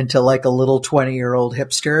transplanted into like a little 20-year-old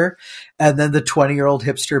hipster, and then the 20-year-old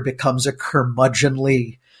hipster becomes a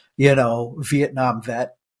curmudgeonly, Vietnam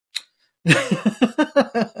vet.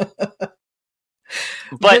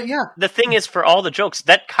 But the thing is, for all the jokes,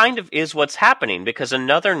 that kind of is what's happening, because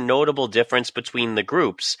another notable difference between the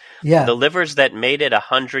groups, the livers that made it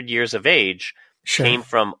 100 years of age came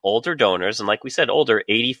from older donors, and like we said, older,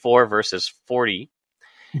 84 versus 40.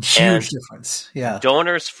 Huge difference. Yeah.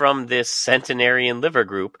 Donors from this centenarian liver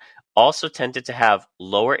group also tended to have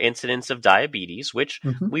lower incidence of diabetes, which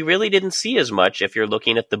we really didn't see as much if you're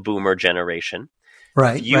looking at the boomer generation.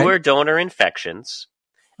 Right. Fewer donor infections,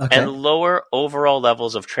 and lower overall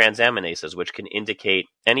levels of transaminases, which can indicate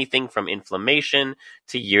anything from inflammation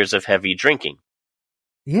to years of heavy drinking.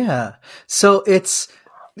 Yeah. So it's,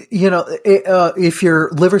 if your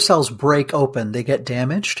liver cells break open, they get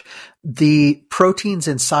damaged. The proteins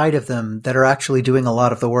inside of them that are actually doing a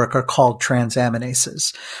lot of the work are called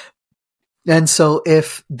transaminases. And so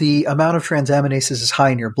if the amount of transaminases is high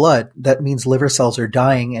in your blood, that means liver cells are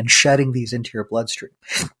dying and shedding these into your bloodstream.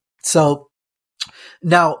 So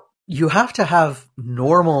now, you have to have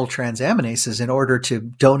normal transaminases in order to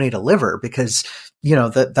donate a liver because,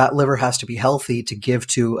 that liver has to be healthy to give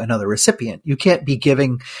to another recipient. You can't be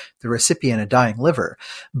giving the recipient a dying liver.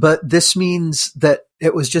 But this means that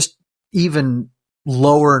it was just even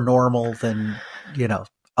lower normal than,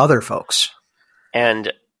 other folks.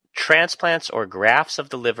 And transplants or grafts of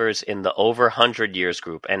the livers in the over 100 years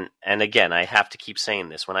group. And again, I have to keep saying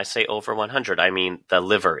this. When I say over 100, I mean the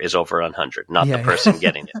liver is over 100, not the person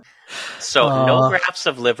getting it. So no grafts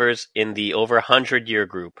of livers in the over 100-year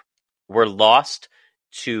group were lost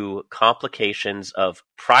to complications of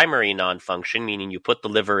primary non-function, meaning you put the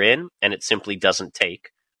liver in and it simply doesn't take.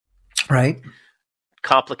 Right.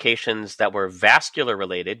 Complications that were vascular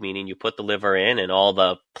related, meaning you put the liver in and all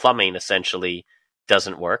the plumbing essentially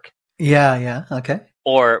doesn't work. Yeah. Okay.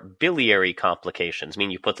 Or biliary complications,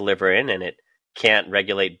 meaning you put the liver in and it can't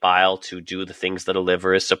regulate bile to do the things that a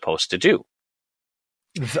liver is supposed to do.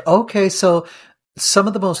 Okay, so some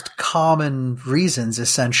of the most common reasons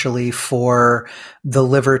essentially for the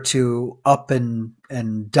liver to up and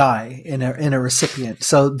die in a recipient.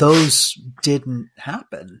 So those didn't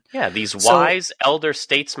happen. Yeah, these wise elder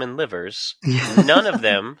statesman livers, none of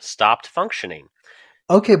them stopped functioning.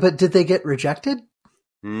 Okay, but did they get rejected?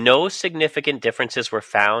 No significant differences were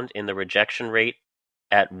found in the rejection rate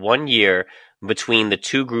at 1 year between the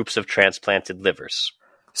two groups of transplanted livers.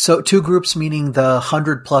 So two groups meaning the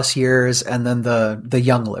 100+ years and then the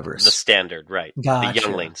young livers. The standard, right. Gotcha. The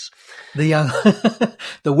younglings.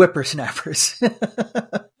 The whippersnappers.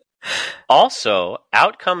 Also,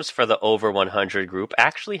 outcomes for the over 100 group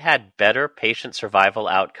actually had better patient survival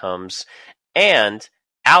outcomes and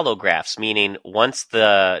allografts, meaning once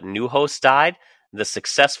the new host died,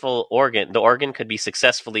 the organ could be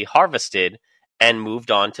successfully harvested and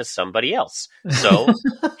moved on to somebody else. So,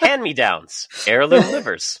 hand-me-downs, heirloom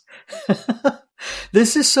livers.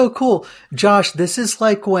 This is so cool. Josh, this is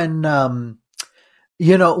like when,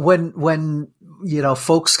 when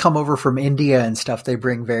folks come over from India and stuff, they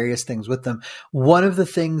bring various things with them. One of the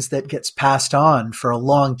things that gets passed on for a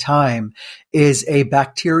long time is a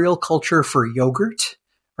bacterial culture for yogurt.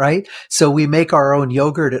 Right? So we make our own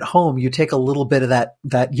yogurt at home. You take a little bit of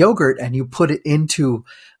that yogurt and you put it into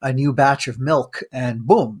a new batch of milk and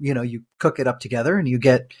boom, you cook it up together and you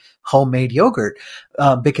get homemade yogurt,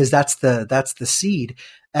 because that's the seed.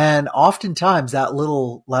 And oftentimes that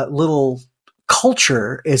little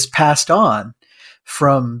culture is passed on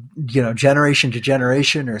from, generation to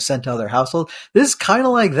generation or sent to other households. This is kind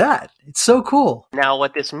of like that. It's so cool. Now,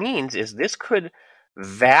 what this means is this could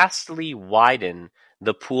vastly widen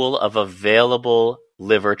the pool of available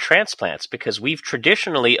liver transplants because we've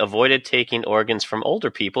traditionally avoided taking organs from older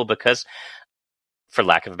people because, for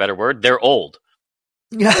lack of a better word, they're old.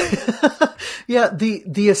 Yeah. Yeah.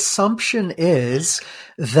 The assumption is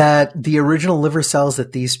that the original liver cells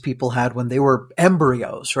that these people had when they were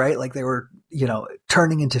embryos, right? Like they were,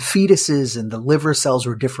 turning into fetuses and the liver cells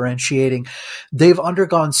were differentiating. They've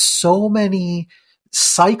undergone so many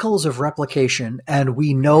cycles of replication, and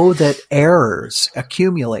we know that errors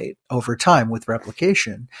accumulate over time with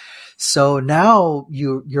replication. So now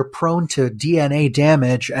you're prone to DNA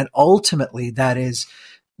damage, and ultimately that is,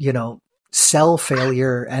 cell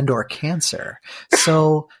failure and or cancer.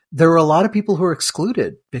 So there were a lot of people who were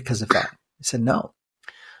excluded because of that. They said no.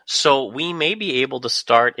 So we may be able to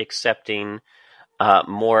start accepting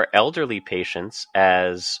more elderly patients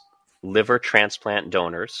as liver transplant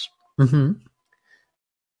donors. Mm-hmm.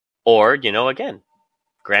 Or, again,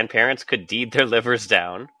 grandparents could deed their livers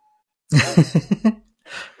down.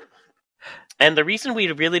 And the reason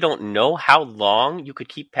we really don't know how long you could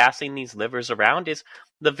keep passing these livers around is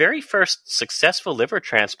the very first successful liver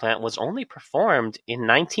transplant was only performed in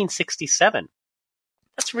 1967.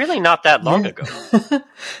 That's really not that long ago.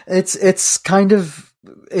 It's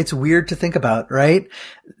weird to think about, right?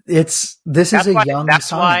 This is a young science.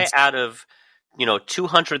 That's why out of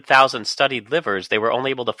 200,000 studied livers, they were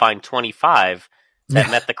only able to find 25 that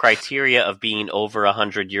met the criteria of being over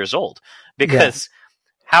 100 years old. Because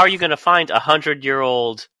how are you going to find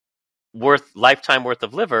 100-year-old lifetime worth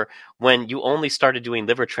of liver when you only started doing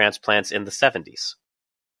liver transplants in the 70s?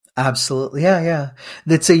 Absolutely. Yeah.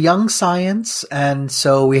 It's a young science, and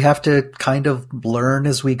so we have to kind of learn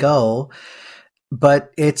as we go.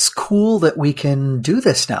 But it's cool that we can do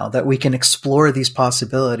this now, that we can explore these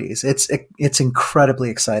possibilities. It's incredibly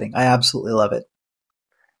exciting. I absolutely love it.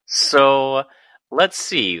 So let's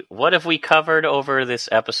see. What have we covered over this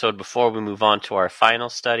episode before we move on to our final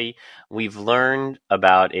study? We've learned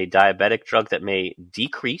about a diabetic drug that may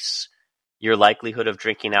decrease your likelihood of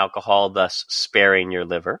drinking alcohol, thus sparing your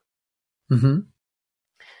liver. Mm-hmm.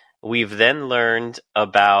 we've then learned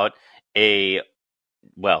about a,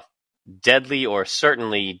 well, deadly or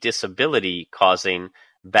certainly disability-causing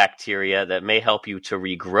bacteria that may help you to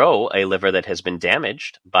regrow a liver that has been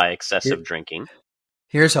damaged by excessive drinking.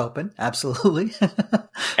 Here's hoping. Absolutely.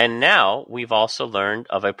 And now we've also learned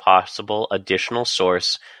of a possible additional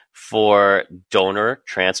source for donor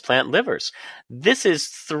transplant livers. This is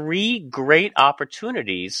 3 great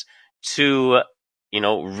opportunities to,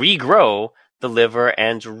 regrow the liver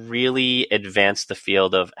and really advance the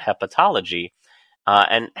field of hepatology,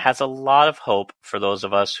 and has a lot of hope for those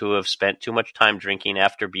of us who have spent too much time drinking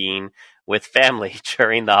after being with family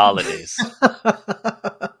during the holidays.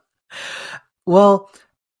 Well,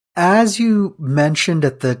 as you mentioned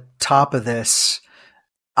at the top of this,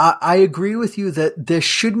 I agree with you that this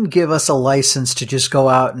shouldn't give us a license to just go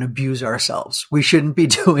out and abuse ourselves. We shouldn't be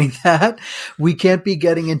doing that. We can't be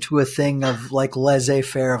getting into a thing of like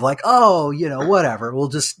laissez-faire of like, oh, whatever. We'll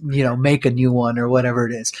just, make a new one or whatever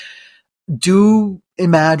it is. Do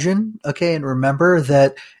imagine, okay, and remember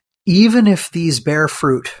that even if these bear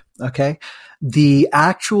fruit, okay, the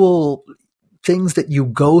actual things that you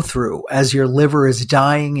go through as your liver is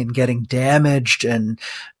dying and getting damaged and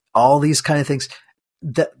all these kind of things,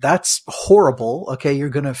 that's horrible. Okay. You're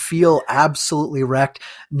going to feel absolutely wrecked.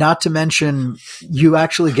 Not to mention you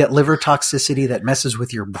actually get liver toxicity that messes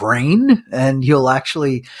with your brain, and you'll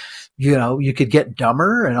actually, you could get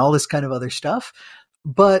dumber and all this kind of other stuff.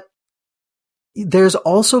 But there's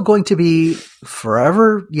also going to be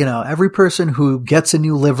forever, every person who gets a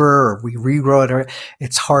new liver or we regrow it,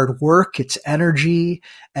 it's hard work, it's energy,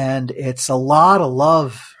 and it's a lot of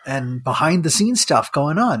love and behind the scenes stuff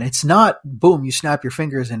going on. It's not boom, you snap your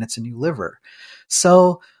fingers and it's a new liver.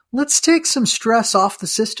 So let's take some stress off the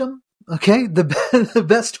system. Okay. The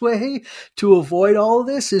best way to avoid all of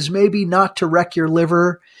this is maybe not to wreck your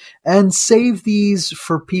liver and save these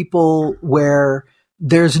for people where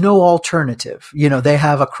there's no alternative. They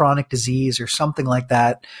have a chronic disease or something like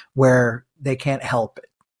that where they can't help it.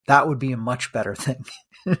 That would be a much better thing.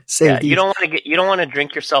 You don't want to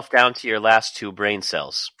drink yourself down to your last 2 brain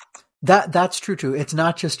cells. That's true too. It's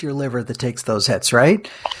not just your liver that takes those hits, right?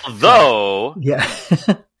 Although, yeah.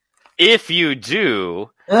 If you do,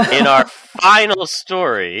 in our final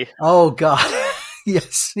story. Oh God.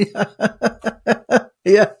 Yes.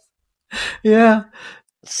 Yeah. Yeah.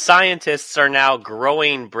 Scientists are now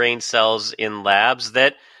growing brain cells in labs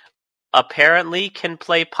that apparently can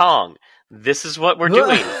play Pong. This is what we're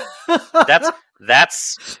doing.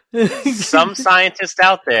 That's some scientist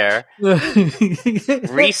out there.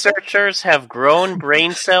 Researchers have grown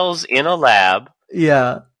brain cells in a lab,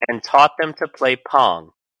 and taught them to play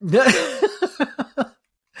Pong.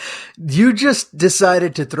 You just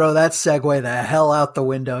decided to throw that segue the hell out the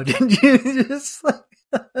window, didn't you? Just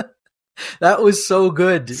that was so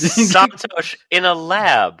good. Santosh in a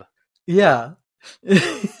lab. Yeah.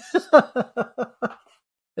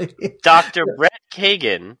 Dr. Brett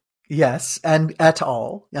Kagan. Yes, and et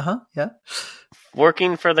al. Yeah.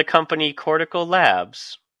 Working for the company Cortical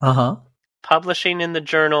Labs. Publishing in the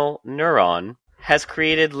journal Neuron, has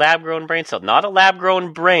created lab-grown brain cells. Not a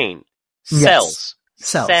lab-grown brain. Cells.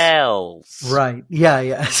 Yes. Cells. Right.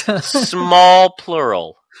 Yeah. Small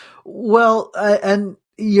plural. Well, and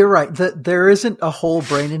you're right. There isn't a whole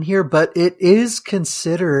brain in here, but it is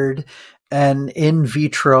considered an in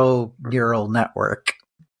vitro neural network.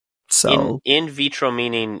 So in vitro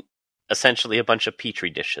meaning essentially a bunch of petri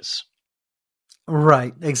dishes.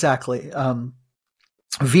 Right, exactly.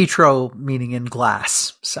 Vitro meaning in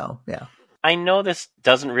glass. So, yeah. I know this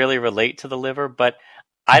doesn't really relate to the liver, but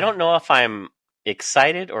I don't know if I'm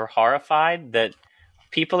excited or horrified that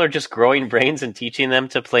people are just growing brains and teaching them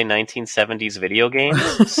to play 1970s video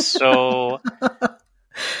games. So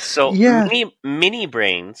yeah. mini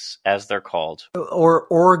brains, as they're called. Or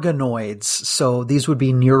organoids. So these would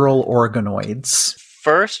be neural organoids.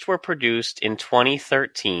 First were produced in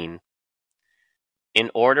 2013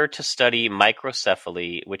 in order to study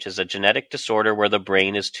microcephaly, which is a genetic disorder where the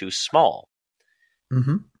brain is too small.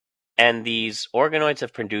 Mm-hmm. And these organoids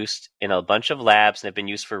have produced in a bunch of labs and have been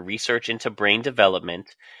used for research into brain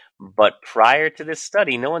development. But prior to this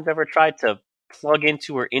study, no one's ever tried to plug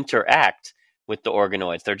into or interact with the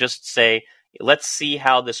organoids. They're just say, let's see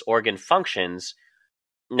how this organ functions.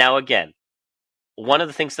 Now, again, one of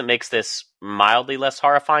the things that makes this mildly less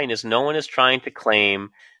horrifying is no one is trying to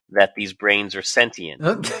claim that these brains are sentient.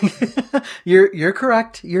 You're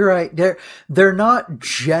correct. You're right. They're not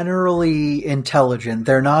generally intelligent.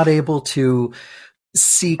 They're not able to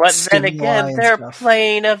seek. But then again, they're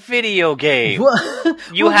playing a video game.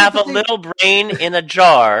 You have a little brain in a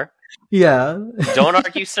jar Yeah. Don't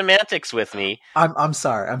argue semantics with me. I'm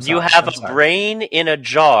sorry. You have a brain in a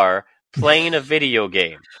jar playing a video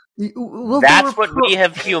game. Well, that's what we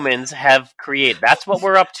humans have created. That's what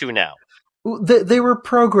we're up to now. They were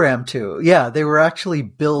programmed to. Yeah, they were actually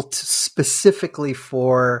built specifically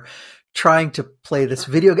for trying to play this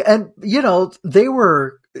video game. And, they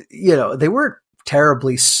weren't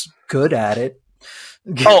terribly good at it.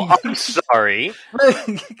 Oh, I'm sorry.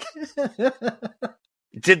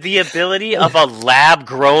 Did the ability of a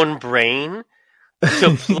lab-grown brain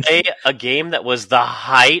to play a game that was the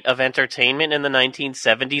height of entertainment in the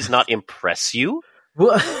 1970s not impress you?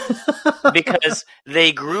 Because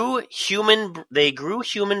they grew human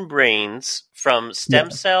brains from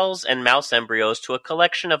stem cells and mouse embryos to a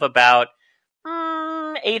collection of about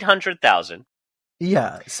 800,000.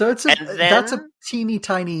 Yeah, so that's a teeny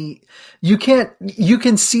tiny. You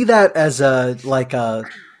can see that as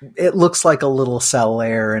it looks like a little cell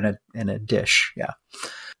layer in a dish. Yeah.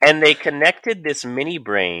 And they connected this mini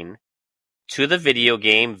brain to the video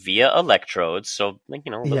game via electrodes. So,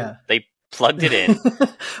 they plugged it in.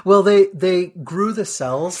 Well, they grew the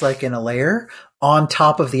cells like in a layer on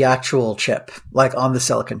top of the actual chip, like on the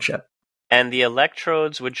silicon chip. And the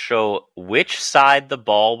electrodes would show which side the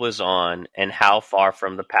ball was on and how far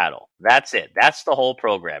from the paddle. That's it. That's the whole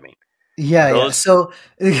programming. Yeah. So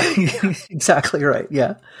exactly right.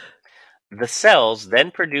 Yeah. The cells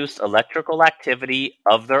then produced electrical activity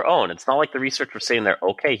of their own. It's not like the research was saying there,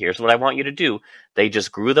 okay, here's what I want you to do. They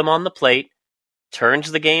just grew them on the plate, turned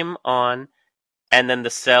the game on, and then the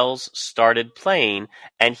cells started playing.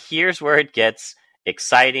 And here's where it gets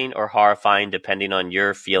exciting or horrifying, depending on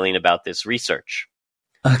your feeling about this research.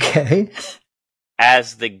 Okay.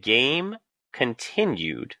 As the game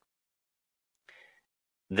continued,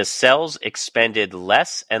 the cells expended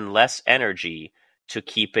less and less energy to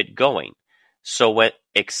keep it going.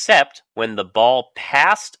 Except when the ball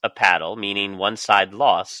passed a paddle, meaning one side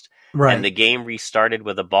lost, right, and the game restarted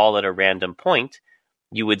with a ball at a random point,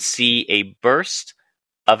 you would see a burst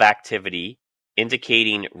of activity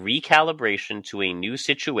indicating recalibration to a new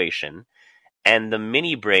situation, and the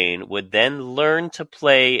mini brain would then learn to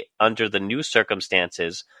play under the new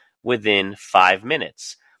circumstances within 5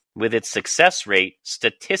 minutes, with its success rate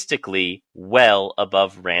statistically well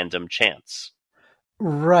above random chance.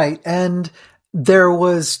 Right, and there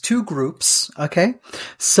was 2 groups, okay?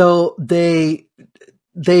 So they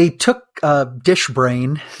took Dish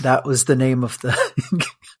Brain, that was the name of the...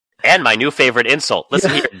 And my new favorite insult.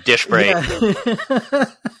 Listen here, Dish Brain. Yeah.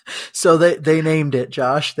 So they named it,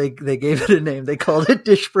 Josh. They gave it a name. They called it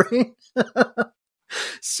Dish Brain.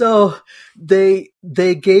 So they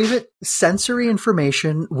gave it sensory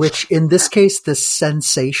information, which in this case, the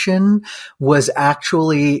sensation was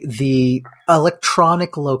actually the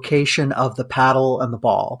electronic location of the paddle and the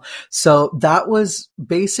ball. So that was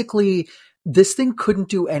basically... This thing couldn't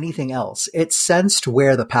do anything else. It sensed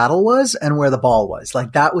where the paddle was and where the ball was.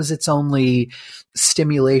 Like that was its only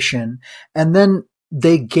stimulation. And then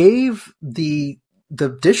they gave the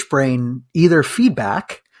Dish Brain either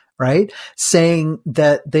feedback, right? Saying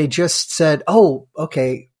that they just said, oh,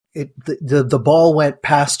 okay, the ball went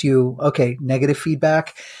past you. Okay. Negative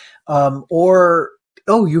feedback. Or,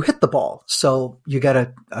 oh, you hit the ball. So you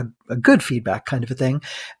got a good feedback kind of a thing.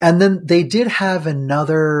 And then they did have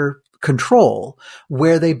another control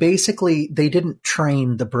where they didn't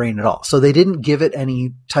train the brain at all. So they didn't give it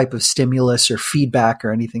any type of stimulus or feedback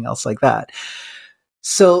or anything else like that.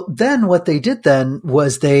 So then what they did then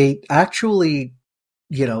was they actually,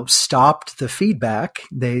 stopped the feedback.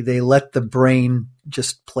 They let the brain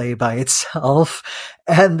just play by itself.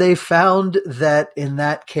 And they found that in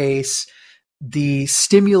that case, the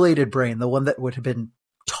stimulated brain, the one that would have been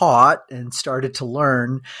taught and started to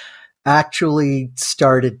learn, actually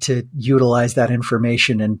started to utilize that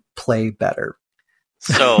information and play better.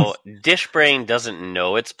 So Dish Brain doesn't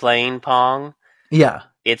know it's playing Pong. Yeah.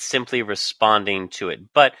 It's simply responding to it.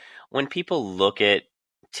 But when people look at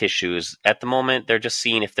tissues, at the moment, they're just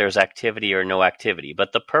seeing if there's activity or no activity.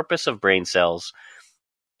 But the purpose of brain cells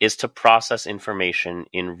is to process information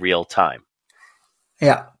in real time.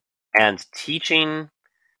 Yeah. And teaching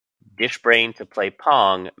Dish Brain to play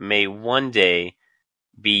Pong may one day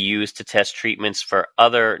be used to test treatments for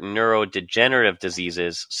other neurodegenerative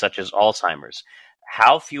diseases such as Alzheimer's.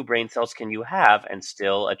 How few brain cells can you have and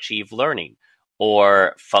still achieve learning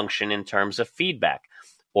or function in terms of feedback?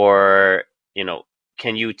 Or,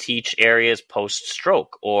 can you teach areas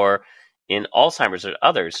post-stroke or in Alzheimer's or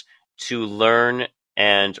others to learn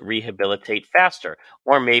and rehabilitate faster?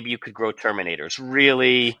 Or maybe you could grow Terminators.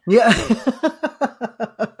 Really? Yeah.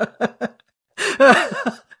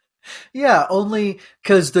 Yeah, only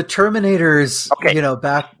because the Terminators, Okay.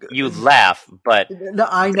 back. You laugh, but No,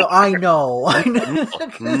 I know.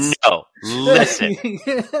 no. Listen,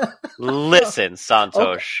 listen,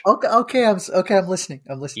 Santosh. Okay. I'm listening.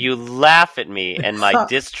 You laugh at me and my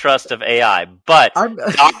distrust of AI, but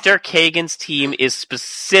Dr. Kagan's team is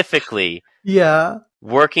specifically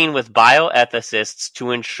working with bioethicists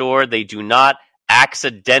to ensure they do not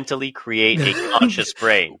accidentally create a conscious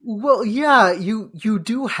brain. Well, yeah, you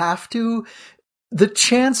do have to. The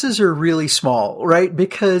chances are really small, right?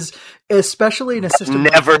 Because especially in a system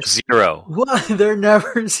never like this, zero. Well, they're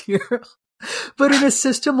never zero. But in a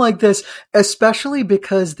system like this, especially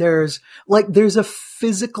because there's a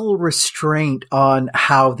physical restraint on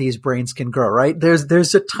how these brains can grow, right?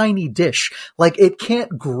 There's a tiny dish. Like it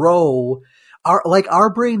can't grow.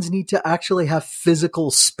 Our brains need to actually have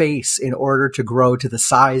physical space in order to grow to the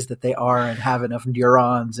size that they are and have enough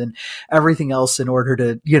neurons and everything else in order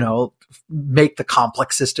to, make the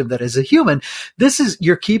complex system that is a human.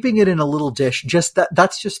 You're keeping it in a little dish.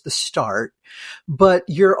 That's just the start. But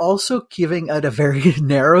you're also giving it a very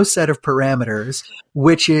narrow set of parameters,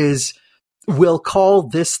 which is, we'll call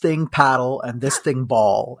this thing paddle and this thing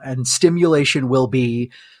ball, and stimulation will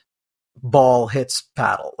be ball hits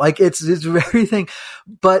paddle. Like it's very thing.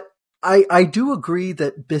 But I do agree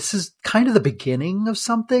that this is kind of the beginning of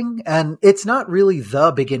something, and it's not really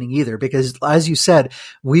the beginning either, because as you said,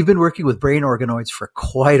 we've been working with brain organoids for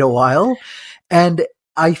quite a while. And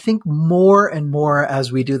I think more and more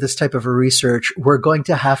as we do this type of a research, we're going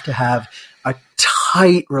to have a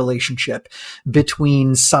tight relationship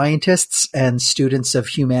between scientists and students of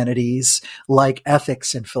humanities, like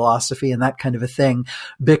ethics and philosophy and that kind of a thing.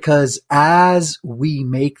 Because as we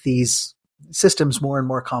make these systems more and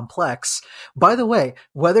more complex, by the way,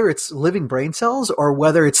 whether it's living brain cells or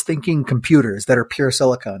whether it's thinking computers that are pure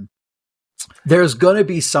silicon, there's going to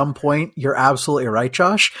be some point, you're absolutely right,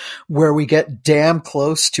 Josh, where we get damn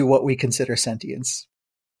close to what we consider sentience.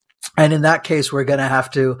 And in that case, we're going to have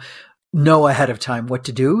to know ahead of time what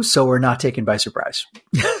to do so we're not taken by surprise.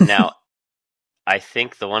 Now, I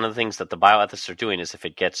think one of the things that the bioethicists are doing is if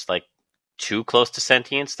it gets like too close to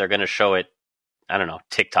sentience, they're going to show it, I don't know,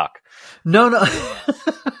 TikTok. No.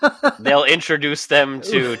 They'll introduce them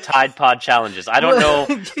to Tide Pod challenges. I don't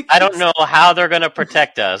know how they're going to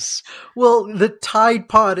protect us. Well, the Tide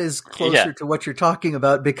Pod is closer to what you're talking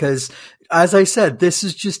about because, as I said, this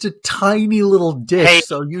is just a tiny little dish. Hey,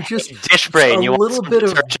 so you just dish brain. a little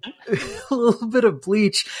bit of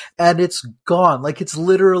bleach, and it's gone. Like it's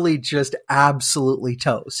literally just absolutely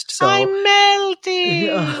toast. So I'm melting.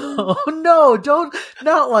 No,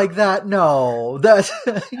 not like that. No, that's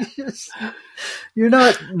you're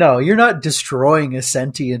not destroying a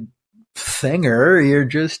sentient thinger. You're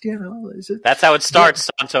just, that's how it starts,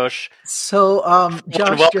 Santosh. So,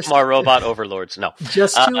 Josh, welcome our robot overlords. No,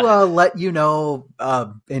 just to let you know,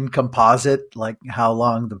 in composite, like how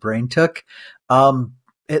long the brain took,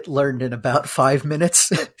 it learned in about 5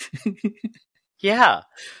 minutes. Yeah.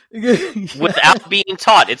 Without being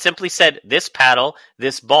taught. It simply said, this paddle,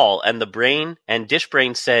 this ball, and the brain and dish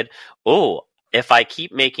brain said, oh, if I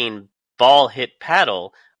keep making ball hit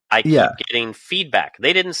paddle, I keep getting feedback.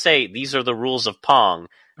 They didn't say, these are the rules of Pong.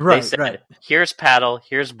 Right, they said, here's paddle,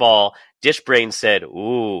 here's ball. Dish brain said,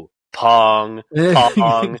 ooh, Pong,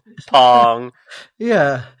 Pong, Pong.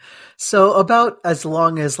 Yeah. So about as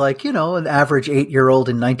long as an average 8-year-old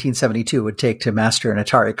in 1972 would take to master an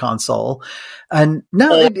Atari console. And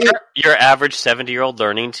now your average 70-year-old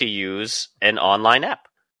learning to use an online app.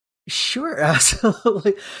 Sure,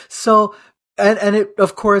 absolutely. So, and it,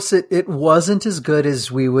 of course, it wasn't as good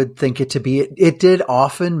as we would think it to be. It did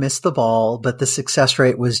often miss the ball, but the success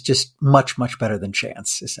rate was just much, much better than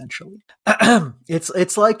chance, essentially.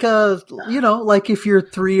 It's like like if your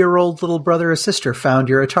 3-year-old little brother or sister found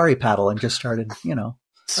your Atari paddle and just started,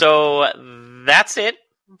 So that's it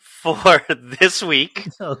for this week.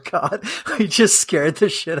 Oh God, we just scared the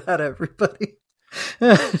shit out of everybody.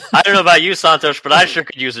 I don't know about you, Santosh, but I sure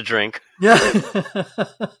could use a drink. Yeah,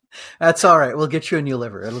 that's all right. We'll get you a new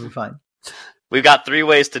liver. It'll be fine. We've got 3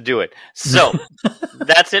 ways to do it. So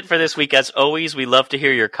that's it for this week. As always, we love to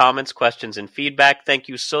hear your comments, questions, and feedback. Thank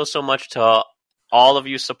you so much to all of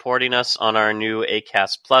you supporting us on our new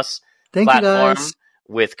Acast Plus platform. You guys.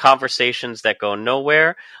 With conversations that go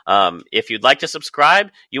nowhere. If you'd like to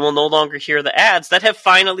subscribe, you will no longer hear the ads that have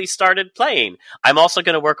finally started playing. I'm also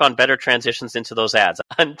going to work on better transitions into those ads.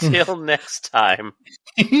 Until next time,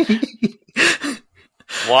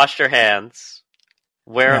 wash your hands,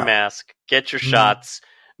 wear a mask, get your shots.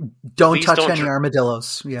 Don't touch any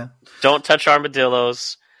armadillos. Yeah. Don't touch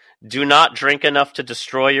armadillos. Do not drink enough to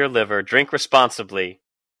destroy your liver. Drink responsibly.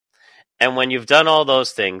 And when you've done all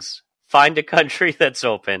those things, find a country that's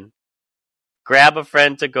open, grab a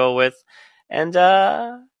friend to go with, and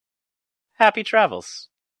happy travels.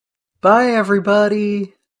 Bye,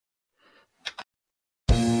 everybody.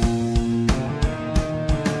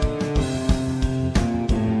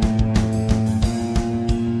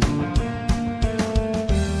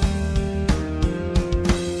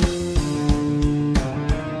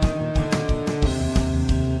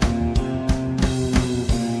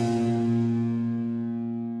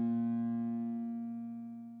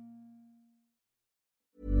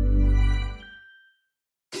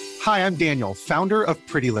 Hi, I'm Daniel, founder of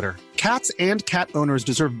Pretty Litter. Cats and cat owners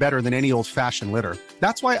deserve better than any old-fashioned litter.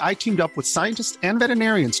 That's why I teamed up with scientists and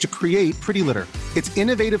veterinarians to create Pretty Litter. Its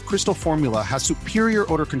innovative crystal formula has superior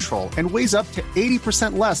odor control and weighs up to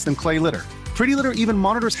 80% less than clay litter. Pretty Litter even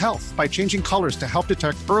monitors health by changing colors to help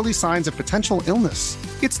detect early signs of potential illness.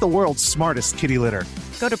 It's the world's smartest kitty litter.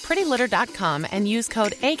 Go to prettylitter.com and use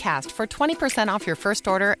code ACAST for 20% off your first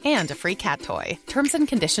order and a free cat toy. Terms and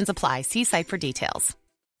conditions apply. See site for details.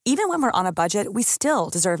 Even when we're on a budget, we still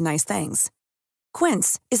deserve nice things.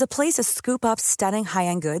 Quince is a place to scoop up stunning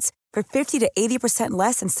high-end goods for 50 to 80%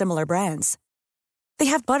 less than similar brands. They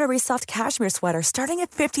have buttery soft cashmere sweaters starting at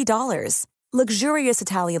 $50, luxurious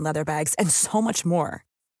Italian leather bags, and so much more.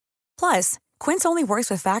 Plus, Quince only works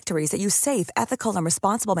with factories that use safe, ethical, and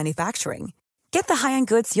responsible manufacturing. Get the high-end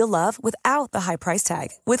goods you'll love without the high price tag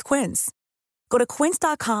with Quince. Go to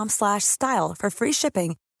quince.com/style for free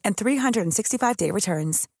shipping and 365-day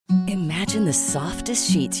returns. Imagine the softest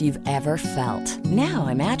sheets you've ever felt. Now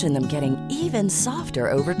imagine them getting even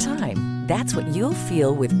softer over time. That's what you'll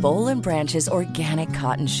feel with Boll & Branch's organic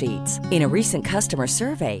cotton sheets. In a recent customer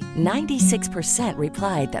survey, 96%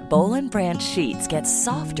 replied that Boll & Branch sheets get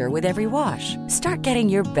softer with every wash. Start getting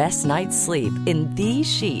your best night's sleep in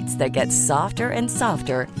these sheets that get softer and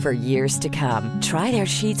softer for years to come. Try their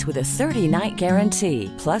sheets with a 30-night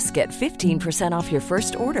guarantee. Plus, get 15% off your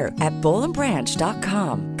first order at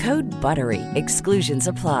bollandbranch.com. Code BUTTERY. Exclusions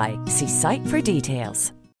apply. See site for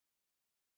details.